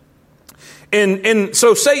them. And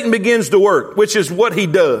so Satan begins to work, which is what he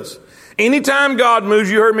does. Anytime God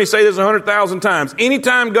moves, you heard me say this 100,000 times.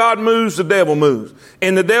 Anytime God moves, the devil moves.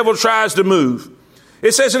 And the devil tries to move.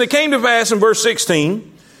 It says, and it came to pass in verse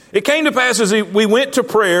 16, it came to pass as we went to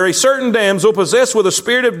prayer, a certain damsel possessed with a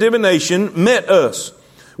spirit of divination met us,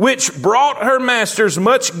 which brought her masters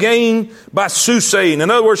much gain by soothsaying. In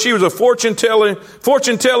other words, she was a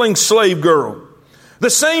fortune-telling slave girl. The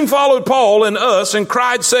same followed Paul and us and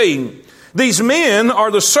cried, saying, these men are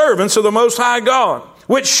the servants of the Most High God,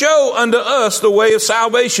 which show unto us the way of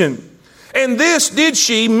salvation. And this did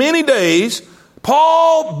she many days,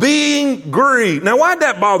 Paul being grieved. Now, why'd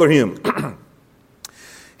that bother him?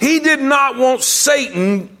 He did not want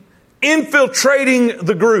Satan infiltrating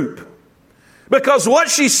the group. Because what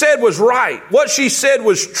she said was right. What she said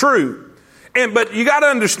was true. But you got to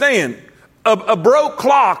understand, a broke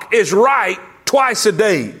clock is right twice a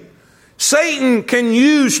day. Satan can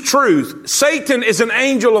use truth. Satan is an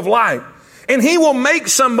angel of light. And he will make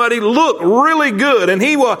somebody look really good. And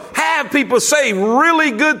he will have people say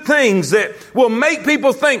really good things that will make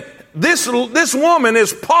people think, this woman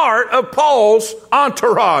is part of Paul's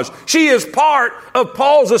entourage. She is part of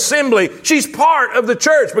Paul's assembly. She's part of the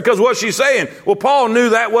church, because what she's saying, well, Paul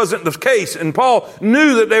knew that wasn't the case. And Paul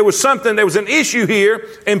knew that there was an issue here,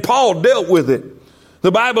 and Paul dealt with it.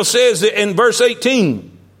 The Bible says that in verse 18,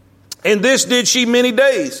 and this did she many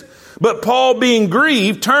days. But Paul, being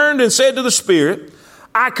grieved, turned and said to the Spirit,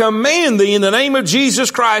 I command thee in the name of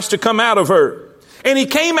Jesus Christ to come out of her. And he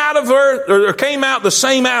came out the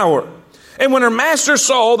same hour. And when her masters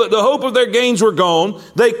saw that the hope of their gains were gone,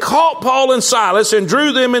 they caught Paul and Silas and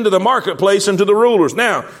drew them into the marketplace and to the rulers.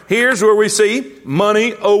 Now, here's where we see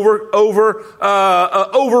money overrules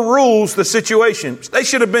the situation. They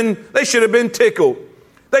should have been tickled.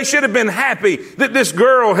 They should have been happy that this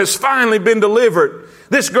girl has finally been delivered.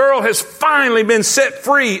 This girl has finally been set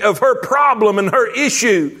free of her problem and her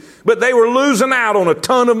issue. But they were losing out on a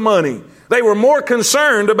ton of money. They were more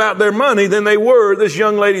concerned about their money than they were this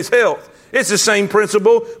young lady's health. It's the same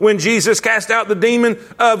principle when Jesus cast out the demon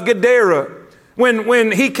of Gadara.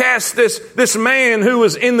 When he cast this man who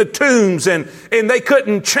was in the tombs and they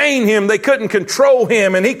couldn't chain him, they couldn't control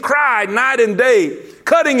him, and he cried night and day,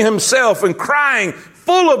 cutting himself and crying,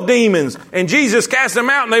 full of demons. And Jesus cast them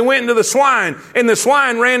out, and they went into the swine, and the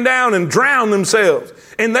swine ran down and drowned themselves.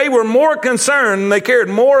 And they were more concerned, and they cared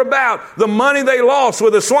more about the money they lost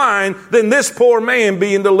with the swine than this poor man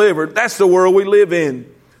being delivered. That's the world we live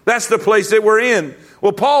in. That's the place that we're in.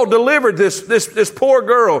 Well, Paul delivered this poor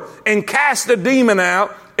girl and cast the demon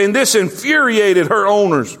out, and this infuriated her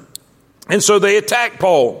owners. And so they attacked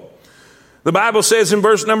Paul. The Bible says in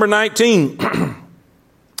verse number 19,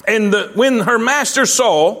 and when her master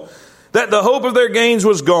saw that the hope of their gains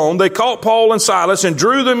was gone, they caught Paul and Silas and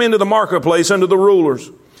drew them into the marketplace under the rulers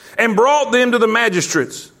and brought them to the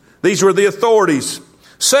magistrates. These were the authorities,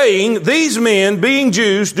 saying, these men, being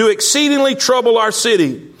Jews, do exceedingly trouble our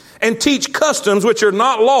city and teach customs which are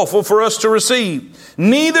not lawful for us to receive,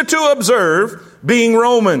 neither to observe, being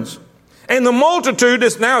Romans. And the multitude,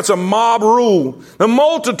 now it's a mob rule. The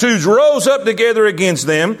multitudes rose up together against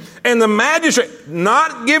them, and the magistrate,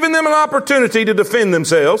 not giving them an opportunity to defend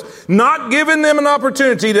themselves, not giving them an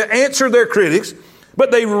opportunity to answer their critics,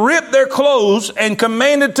 but they ripped their clothes and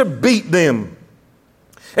commanded to beat them.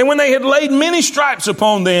 And when they had laid many stripes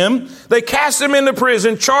upon them, they cast them into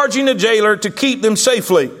prison, charging the jailer to keep them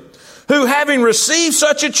safely, who, having received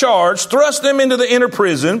such a charge, thrust them into the inner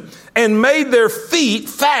prison and made their feet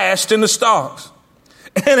fast in the stocks.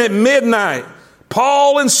 And at midnight,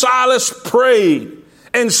 Paul and Silas prayed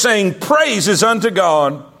and sang praises unto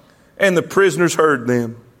God, and the prisoners heard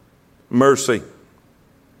them. Mercy.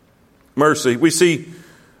 Mercy. We see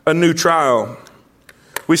a new trial.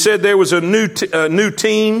 We said there was a new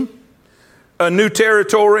team, a new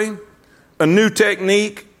territory, a new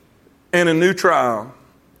technique, and a new trial.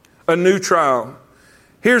 A new trial.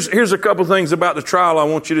 Here's a couple things about the trial I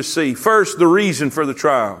want you to see. First, the reason for the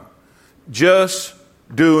trial. Just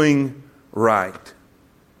doing right.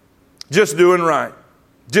 Just doing right.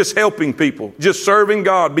 Just helping people. Just serving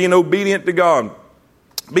God. Being obedient to God.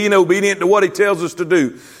 Being obedient to what He tells us to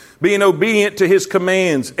do. Being obedient to His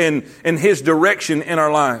commands and His direction in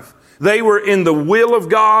our life. They were in the will of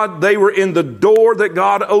God. They were in the door that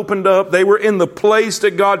God opened up. They were in the place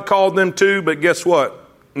that God called them to. But guess what?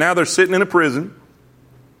 Now they're sitting in a prison.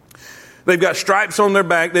 They've got stripes on their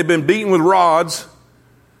back. They've been beaten with rods.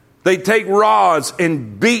 They take rods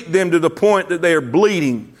and beat them to the point that they are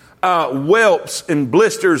bleeding. Whelps and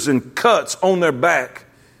blisters and cuts on their back.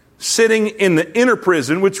 Sitting in the inner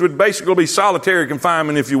prison, which would basically be solitary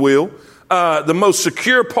confinement, if you will. The most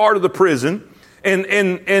secure part of the prison.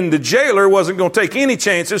 And the jailer wasn't going to take any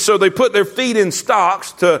chances, so they put their feet in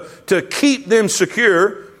stocks to keep them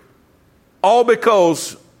secure. All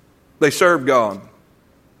because they served God.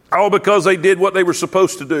 All because they did what they were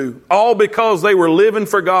supposed to do. All because they were living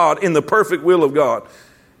for God in the perfect will of God.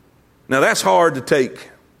 Now that's hard to take.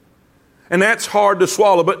 And that's hard to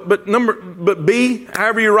swallow. But B,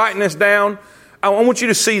 however you're writing this down, I want you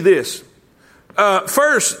to see this.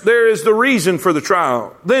 First, there is the reason for the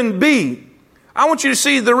trial. Then B, I want you to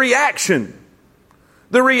see the reaction.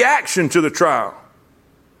 The reaction to the trial.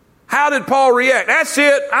 How did Paul react? That's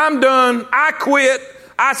it. I'm done. I quit.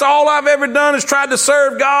 That's all I've ever done is tried to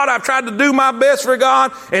serve God. I've tried to do my best for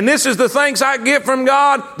God. And this is the thanks I get from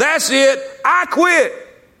God. That's it. I quit.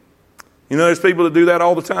 You know, there's people that do that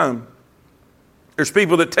all the time. There's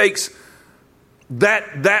people that takes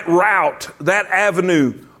that route, that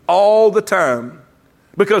avenue all the time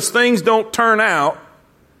because things don't turn out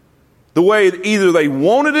the way either they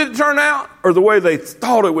wanted it to turn out or the way they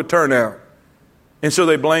thought it would turn out. And so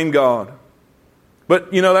they blame God.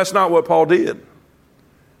 But, you know, that's not what Paul did.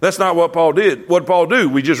 That's not what Paul did. What did Paul do?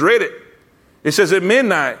 We just read it. It says at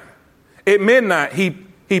midnight,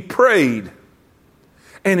 he prayed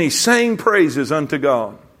and he sang praises unto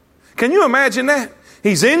God. Can you imagine that?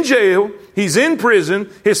 He's in jail. He's in prison.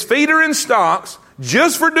 His feet are in stocks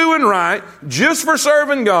just for doing right, just for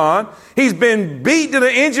serving God. He's been beat to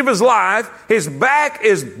the inch of his life. His back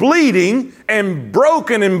is bleeding and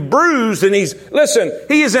broken and bruised. And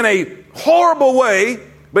he is in a horrible way,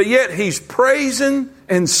 but yet he's praising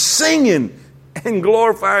and singing and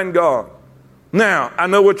glorifying God. Now, I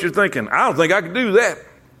know what you're thinking. I don't think I could do that.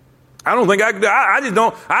 I don't think I could do I just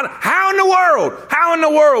don't. How in the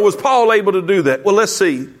world was Paul able to do that? Well, let's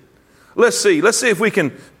see. Let's see if we can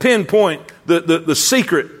pinpoint the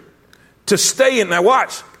secret to staying. Now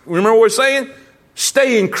watch. Remember what we're saying?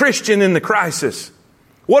 Staying Christian in the crisis.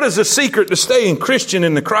 What is the secret to staying Christian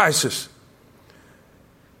in the crisis?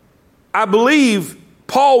 I believe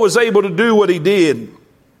Paul was able to do what he did.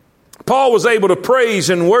 Paul was able to praise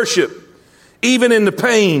and worship even in the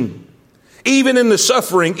pain, even in the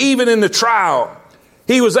suffering, even in the trial,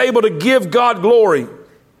 he was able to give God glory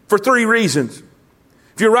for 3 reasons.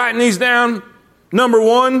 If you're writing these down, number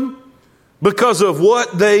 1, because of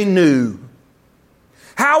what they knew.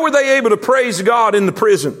 How were they able to praise God in the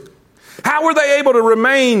prison? How were they able to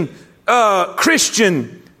remain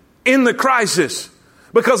Christian in the crisis?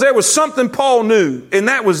 Because there was something Paul knew, and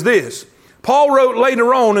that was this. Paul wrote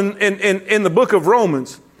later on in the book of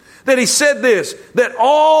Romans that he said this, that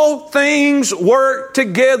all things work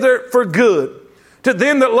together for good to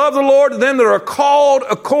them that love the Lord, to them that are called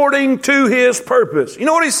according to his purpose. You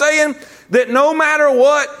know what he's saying? That no matter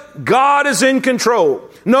what, God is in control.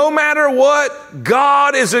 No matter what,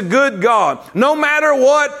 God is a good God. No matter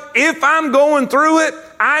what, if I'm going through it,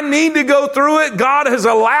 I need to go through it. God has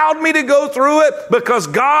allowed me to go through it because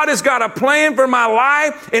God has got a plan for my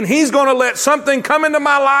life, and he's going to let something come into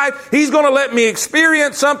my life. He's going to let me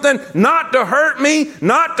experience something, not to hurt me,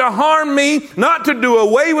 not to harm me, not to do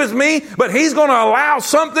away with me, but he's going to allow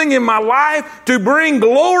something in my life to bring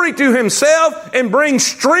glory to himself and bring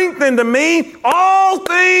strength into me. All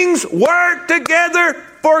things work together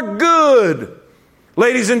for good.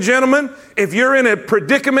 Ladies and gentlemen, if you're in a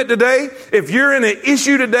predicament today, if you're in an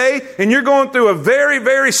issue today, and you're going through a very,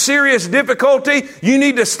 very serious difficulty, you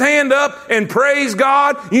need to stand up and praise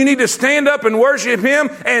God. You need to stand up and worship him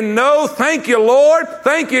and know, thank you, Lord.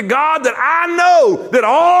 Thank you, God, that I know that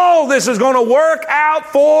all this is going to work out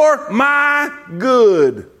for my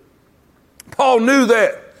good. Paul knew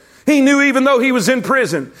that. He knew even though he was in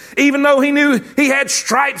prison, even though he knew he had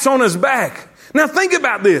stripes on his back. Now think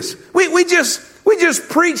about this. We just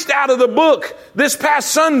preached out of the book this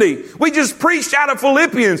past Sunday. We just preached out of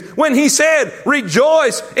Philippians when he said,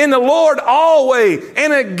 rejoice in the Lord always.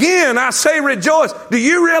 And again, I say rejoice. Do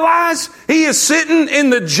you realize he is sitting in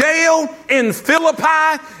the jail in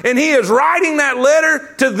Philippi, and he is writing that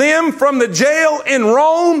letter to them from the jail in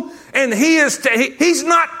Rome? And he's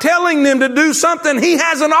not telling them to do something he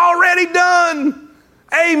hasn't already done.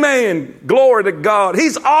 Amen. Glory to God.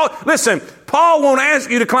 Listen, Paul won't ask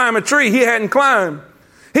you to climb a tree he hadn't climbed.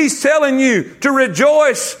 He's telling you to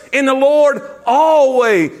rejoice in the Lord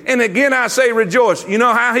always. And again, I say rejoice. You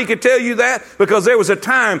know how he could tell you that? Because there was a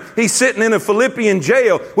time he's sitting in a Philippian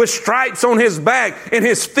jail with stripes on his back and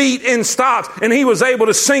his feet in stocks. And he was able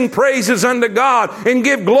to sing praises unto God and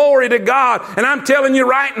give glory to God. And I'm telling you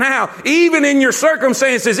right now, even in your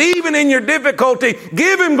circumstances, even in your difficulty,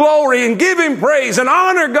 give him glory and give him praise and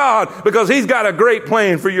honor God, because he's got a great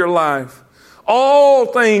plan for your life. All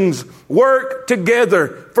things work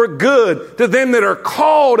together for good to them that are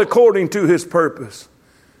called according to his purpose.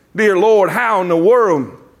 Dear Lord, how in the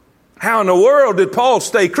world did Paul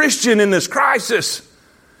stay Christian in this crisis?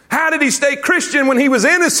 How did he stay Christian when he was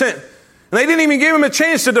innocent? And they didn't even give him a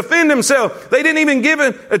chance to defend himself. They didn't even give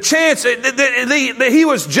him a chance that he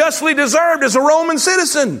was justly deserved as a Roman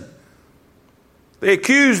citizen. They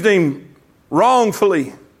accused him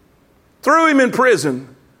wrongfully, threw him in prison.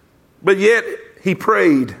 But yet he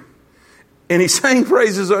prayed and he sang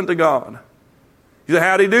praises unto God. You say,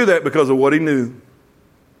 how did he do that? Because of what he knew.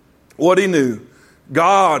 What he knew.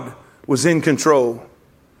 God was in control.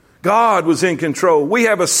 God was in control. We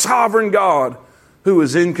have a sovereign God who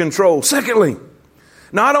is in control. Secondly,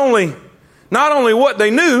 not only what they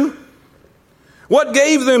knew, what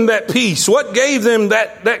gave them that peace? What gave them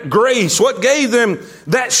that grace? What gave them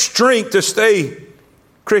that strength to stay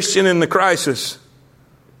Christian in the crisis?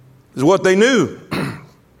 Is what they knew.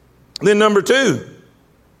 Then number 2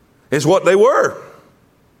 is what they were.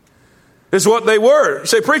 It's what they were. You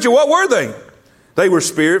say, preacher, what were they? They were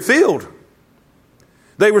Spirit-filled.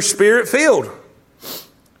 They were Spirit-filled.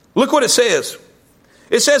 Look what it says.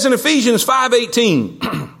 It says in Ephesians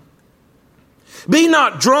 5:18, be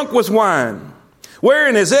not drunk with wine,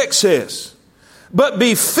 wherein is excess, but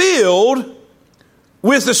be filled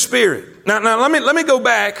with the Spirit. Now let me go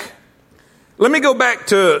back. Let me go back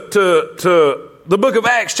to the book of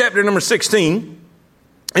Acts, chapter number 16,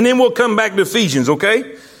 and then we'll come back to Ephesians,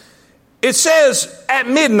 okay? It says at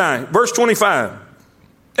midnight, verse 25,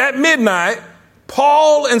 at midnight,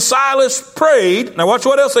 Paul and Silas prayed. Now watch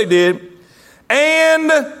what else they did.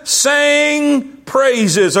 And sang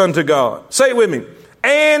praises unto God. Say it with me.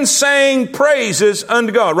 And sang praises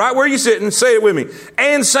unto God. Right where you're sitting, say it with me.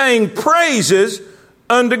 And sang praises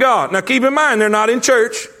unto God. Now keep in mind, they're not in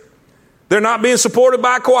church. They're not being supported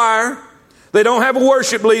by a choir. They don't have a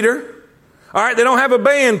worship leader. All right, they don't have a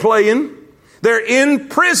band playing. They're in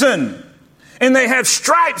prison. And they have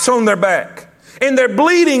stripes on their back. And they're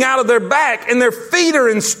bleeding out of their back. And their feet are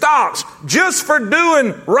in stocks just for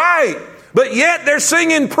doing right. But yet they're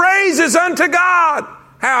singing praises unto God.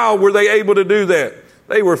 How were they able to do that?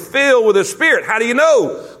 They were filled with the Spirit. How do you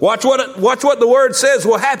know? Watch what the Word says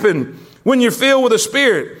will happen when you're filled with the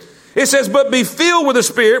Spirit. It says, but be filled with the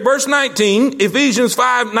Spirit, verse 19, Ephesians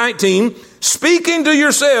 5:19, speaking to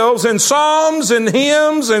yourselves in psalms and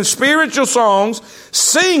hymns and spiritual songs,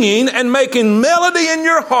 singing and making melody in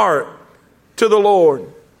your heart to the Lord.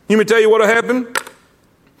 You may tell you what will happen?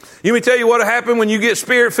 You may tell you what will happen when you get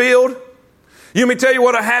Spirit filled? You may tell you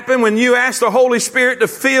what will happen when you ask the Holy Spirit to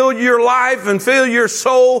fill your life and fill your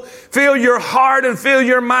soul, fill your heart and fill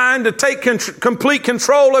your mind, to take complete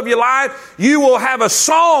control of your life. You will have a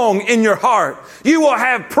song in your heart. You will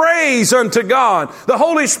have praise unto God. The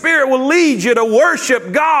Holy Spirit will lead you to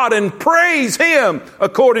worship God and praise Him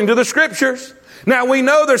according to the Scriptures. Now we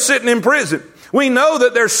know they're sitting in prison. We know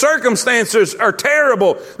that their circumstances are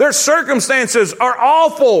terrible. Their circumstances are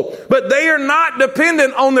awful, but they are not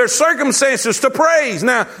dependent on their circumstances to praise.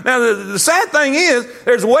 Now the sad thing is,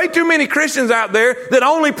 there's way too many Christians out there that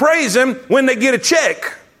only praise Him when they get a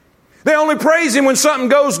check. They only praise Him when something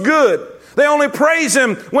goes good. They only praise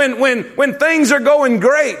Him when things are going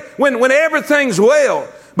great, when everything's well.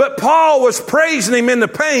 But Paul was praising Him in the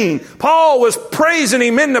pain. Paul was praising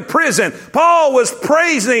Him in the prison. Paul was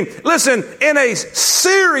praising Him, listen, in a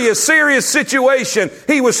serious situation.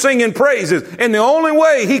 He was singing praises. And the only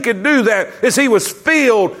way he could do that is he was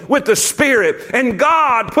filled with the Spirit. And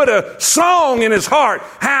God put a song in his heart.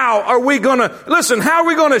 How are we going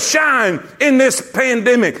to shine in this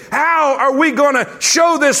pandemic? How are we going to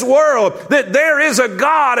show this world that there is a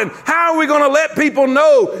God? And how are we going to let people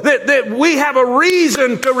know that we have a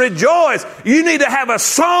reason to rejoice? You need to have a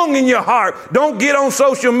song in your heart. Don't get on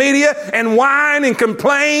social media and whine and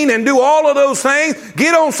complain and do all of those things.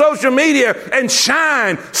 Get on social media and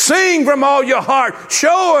shine. Sing from all your heart.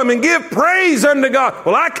 Show Him and give praise unto God.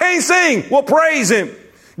 Well, I can't sing. Well, praise Him.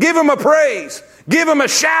 Give Him a praise. Give Him a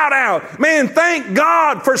shout out. Man, thank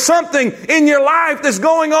God for something in your life that's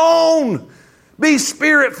going on. Be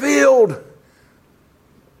Spirit filled.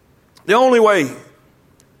 The only way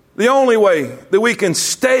that we can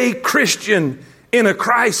stay Christian in a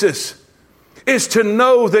crisis is to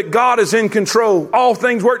know that God is in control. All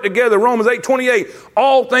things work together. Romans 8:28.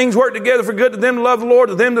 All things work together for good to them that love the Lord,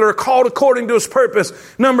 to them that are called according to His purpose.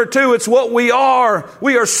 Number two, it's what we are.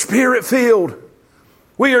 We are Spirit-filled.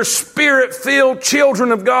 We are Spirit-filled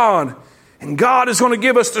children of God. And God is going to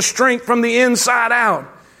give us the strength from the inside out.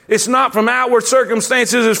 It's not from outward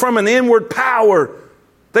circumstances. It's from an inward power.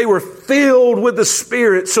 They were filled with the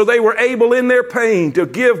Spirit, so they were able in their pain to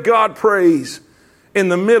give God praise in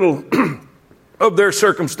the middle of their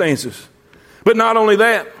circumstances. But not only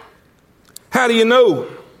that, how do you know?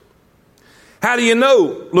 How do you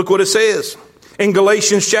know? Look what it says in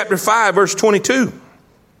Galatians chapter 5, verse 22.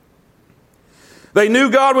 They knew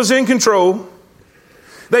God was in control.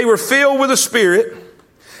 They were filled with the Spirit.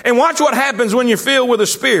 And watch what happens when you're filled with the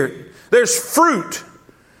Spirit. There's fruit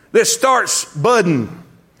that starts budding.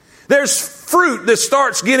 There's fruit that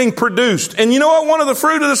starts getting produced. And you know what one of the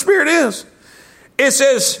fruit of the Spirit is? It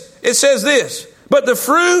says this, but the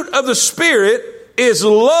fruit of the Spirit is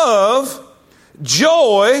love,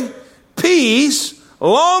 joy, peace,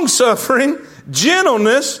 long-suffering,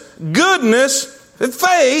 gentleness, goodness,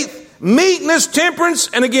 faith, meekness, temperance,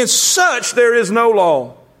 and against such there is no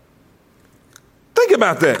law. Think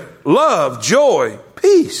about that. Love, joy,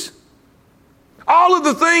 peace. All of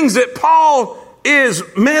the things that Paul is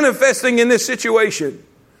manifesting in this situation.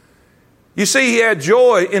 You see, he had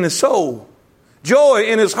joy in his soul, joy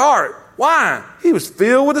in his heart. Why? He was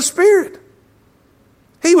filled with the Spirit.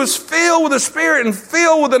 He was filled with the Spirit and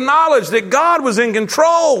filled with the knowledge that God was in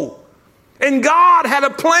control. And God had a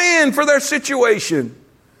plan for their situation.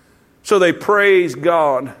 So they praised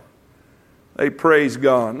God. They praised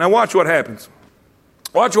God. Now watch what happens.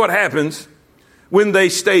 Watch what happens when they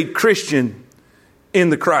stayed Christian in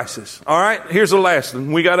the crisis. All right, here's the last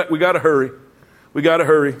one. We got to hurry. We got to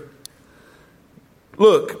hurry.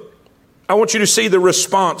 Look, I want you to see the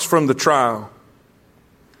response from the trial.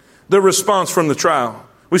 The response from the trial.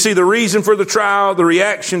 We see the reason for the trial, the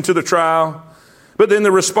reaction to the trial, but then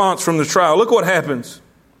the response from the trial. Look what happens.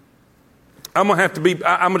 I'm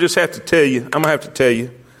gonna just have to tell you. I'm gonna have to tell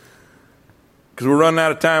you, because we're running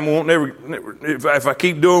out of time. We won't never. If I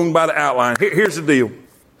keep doing by the outline, here's the deal.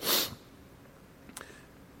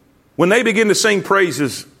 When they begin to sing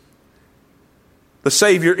praises, the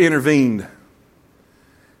Savior intervened.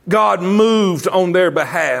 God moved on their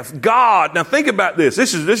behalf. God, now think about this.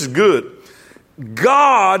 This is good.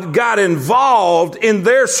 God got involved in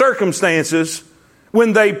their circumstances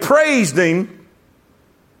when they praised Him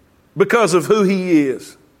because of who He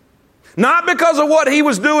is. Not because of what He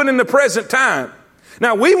was doing in the present time.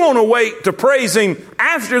 Now, we want to wait to praise Him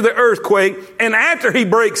after the earthquake and after He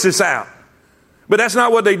breaks us out. But that's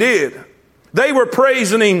not what they did. They were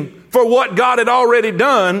praising Him for what God had already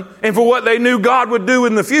done and for what they knew God would do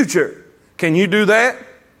in the future. Can you do that?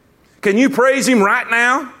 Can you praise Him right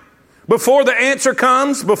now? Before the answer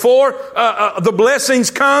comes, before the blessings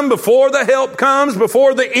come, before the help comes,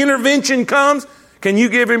 before the intervention comes, can you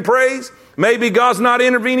give Him praise? Maybe God's not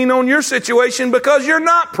intervening on your situation because you're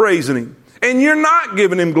not praising Him and you're not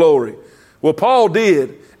giving Him glory. Well, Paul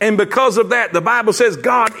did. And because of that, the Bible says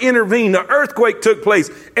God intervened. The earthquake took place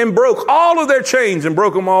and broke all of their chains and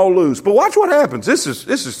broke them all loose. But watch what happens. This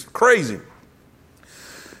is crazy.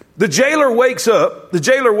 The jailer wakes up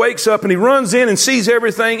and he runs in and sees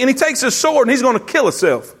everything, and he takes his sword and he's going to kill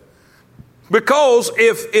himself. Because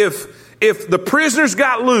if the prisoners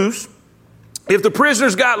got loose,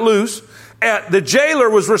 the jailer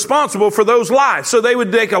was responsible for those lives. So they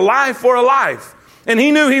would take a life for a life. And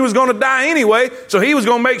he knew he was going to die anyway, so he was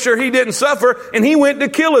going to make sure he didn't suffer, and he went to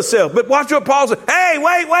kill himself. But watch what Paul said. Hey,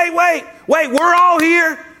 wait, we're all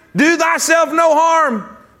here. Do thyself no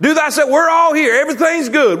harm. Do thyself, we're all here. Everything's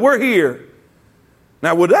good. We're here.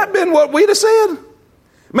 Now, would that have been what we'd have said?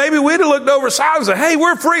 Maybe we'd have looked over Silas and said, hey,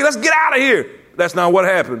 we're free. Let's get out of here. That's not what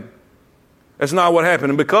happened. That's not what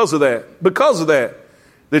happened. And because of that,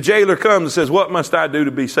 the jailer comes and says, what must I do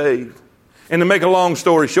to be saved? And to make a long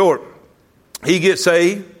story short, he gets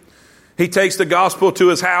saved. He takes the gospel to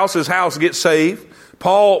his house. His house gets saved.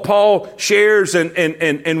 Paul shares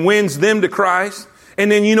and wins them to Christ.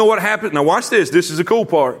 And then you know what happens? Now watch this. This is the cool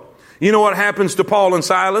part. You know what happens to Paul and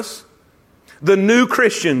Silas? The new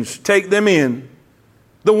Christians take them in.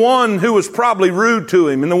 The one who was probably rude to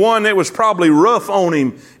him and the one that was probably rough on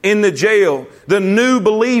him in the jail, the new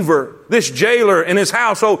believer, this jailer and his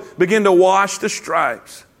household begin to wash the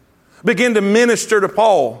stripes, begin to minister to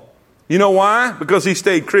Paul. You know why? Because he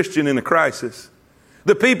stayed Christian in a crisis.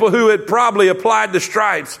 The people who had probably applied the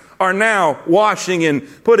stripes are now washing and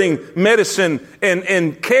putting medicine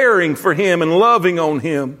and caring for him and loving on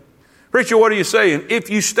him. Preacher, what are you saying? If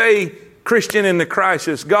you stay Christian in the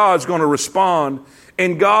crisis, God's going to respond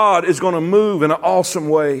and God is going to move in an awesome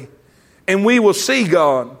way. And we will see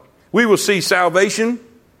God. We will see salvation.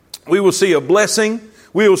 We will see a blessing.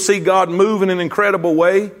 We will see God move in an incredible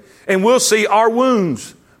way. And we'll see our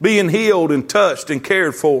wounds being healed and touched and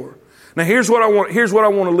cared for. Now here's what I want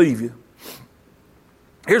to leave you.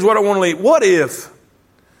 Here's what I want to leave. What if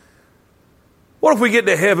we get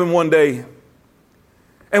to heaven one day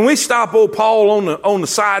and we stop old Paul on the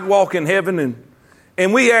sidewalk in heaven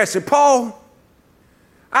and we ask him, Paul,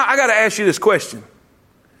 I got to ask you this question.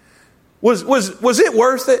 Was it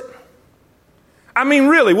worth it? I mean,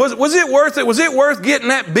 really, was it worth it? Was it worth getting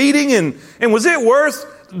that beating and was it worth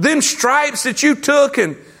them stripes that you took?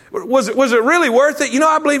 And was it really worth it? You know,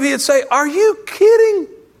 I believe he'd say, are you kidding?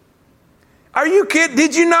 Are you kidding?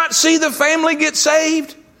 Did you not see the family get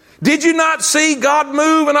saved? Did you not see God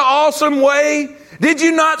move in an awesome way? Did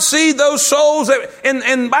you not see those souls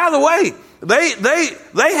and by the way,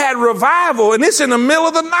 they had revival, and it's in the middle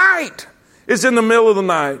of the night. It's in the middle of the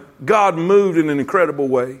night. God moved in an incredible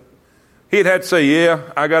way. He'd have to say,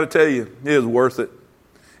 yeah, I got to tell you, it was worth it.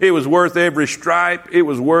 It was worth every stripe. It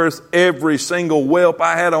was worth every single whelp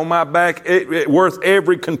I had on my back. It worth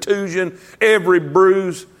every contusion, every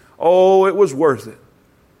bruise. Oh, it was worth it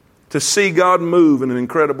to see God move in an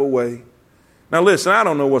incredible way. Now listen, I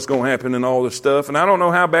don't know what's going to happen in all this stuff, and I don't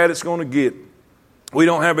know how bad it's going to get. We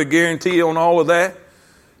don't have a guarantee on all of that.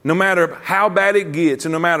 No matter how bad it gets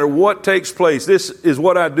and no matter what takes place, this is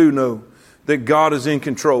what I do know, that God is in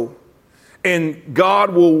control. And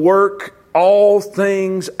God will work all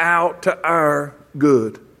things out to our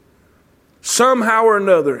good. Somehow or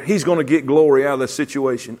another, He's going to get glory out of this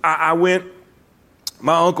situation. My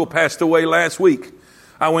uncle passed away last week.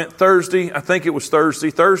 I went Thursday, I think it was Thursday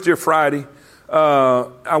or Friday.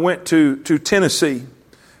 I went to Tennessee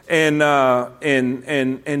and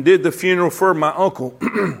did the funeral for my uncle.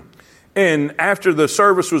 And after the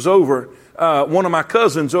service was over, one of my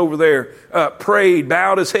cousins over there prayed,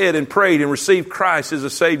 bowed his head and prayed and received Christ as a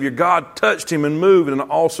Savior. God touched him and moved in an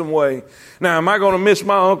awesome way. Now, am I going to miss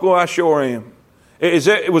my uncle? I sure am.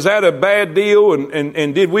 Was that a bad deal?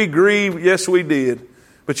 And did we grieve? Yes, we did.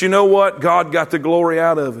 But you know what? God got the glory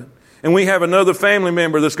out of it. And we have another family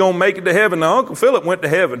member that's going to make it to heaven. Now, Uncle Philip went to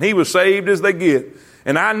heaven. He was saved as they get.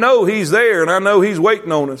 And I know he's there, and I know he's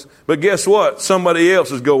waiting on us. But guess what? Somebody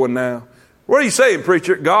else is going now. What are you saying,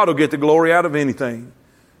 preacher? God will get the glory out of anything.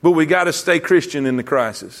 But we got to stay Christian in the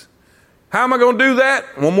crisis. How am I going to do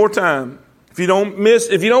that? One more time. If you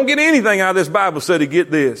don't get anything out of this Bible study,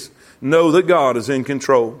 get this. Know that God is in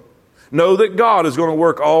control. Know that God is going to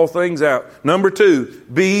work all things out. Number 2,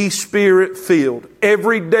 be Spirit-filled.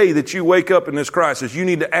 Every day that you wake up in this crisis, you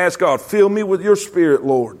need to ask God, fill me with your Spirit,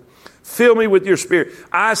 Lord. Fill me with your Spirit.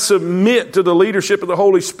 I submit to the leadership of the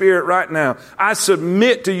Holy Spirit right now. I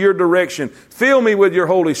submit to your direction. Fill me with your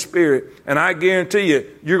Holy Spirit. And I guarantee you,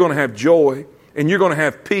 you're going to have joy, and you're going to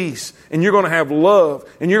have peace, and you're going to have love,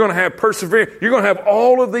 and you're going to have perseverance. You're going to have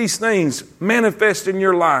all of these things manifest in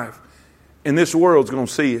your life. And this world's going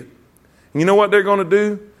to see it. And you know what they're going to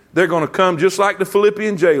do? They're going to come just like the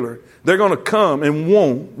Philippian jailer. They're going to come and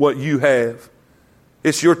want what you have.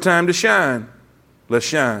 It's your time to shine. Let's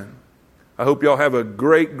shine. I hope y'all have a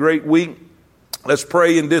great, great week. Let's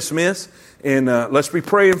pray and dismiss. And let's be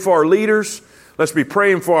praying for our leaders. Let's be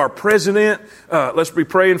praying for our president. Let's be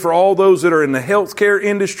praying for all those that are in the healthcare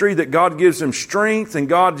industry, that God gives them strength and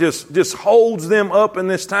God just holds them up in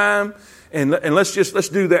this time. And let's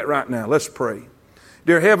do that right now. Let's pray.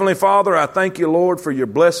 Dear Heavenly Father, I thank you, Lord, for your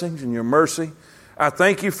blessings and your mercy. I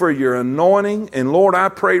thank you for your anointing. And Lord, I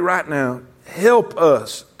pray right now, help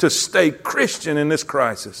us to stay Christian in this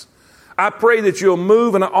crisis. I pray that you'll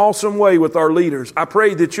move in an awesome way with our leaders. I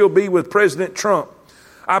pray that you'll be with President Trump.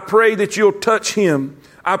 I pray that you'll touch him.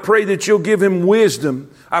 I pray that you'll give him wisdom.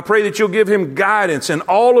 I pray that you'll give him guidance, and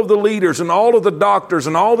all of the leaders and all of the doctors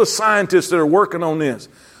and all the scientists that are working on this.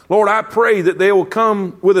 Lord, I pray that they will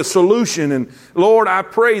come with a solution. And Lord, I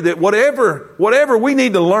pray that whatever we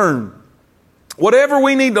need to learn,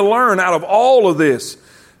 out of all of this,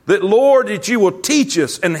 that Lord, that you will teach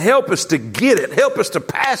us and help us to get it. Help us to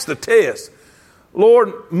pass the test.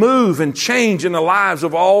 Lord, move and change in the lives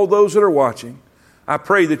of all those that are watching. I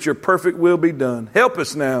pray that your perfect will be done. Help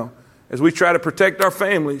us now as we try to protect our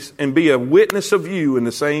families and be a witness of you in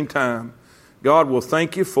the same time. God will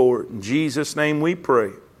thank you for it. In Jesus' name we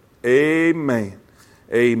pray. Amen.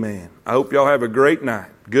 Amen. I hope y'all have a great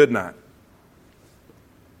night. Good night.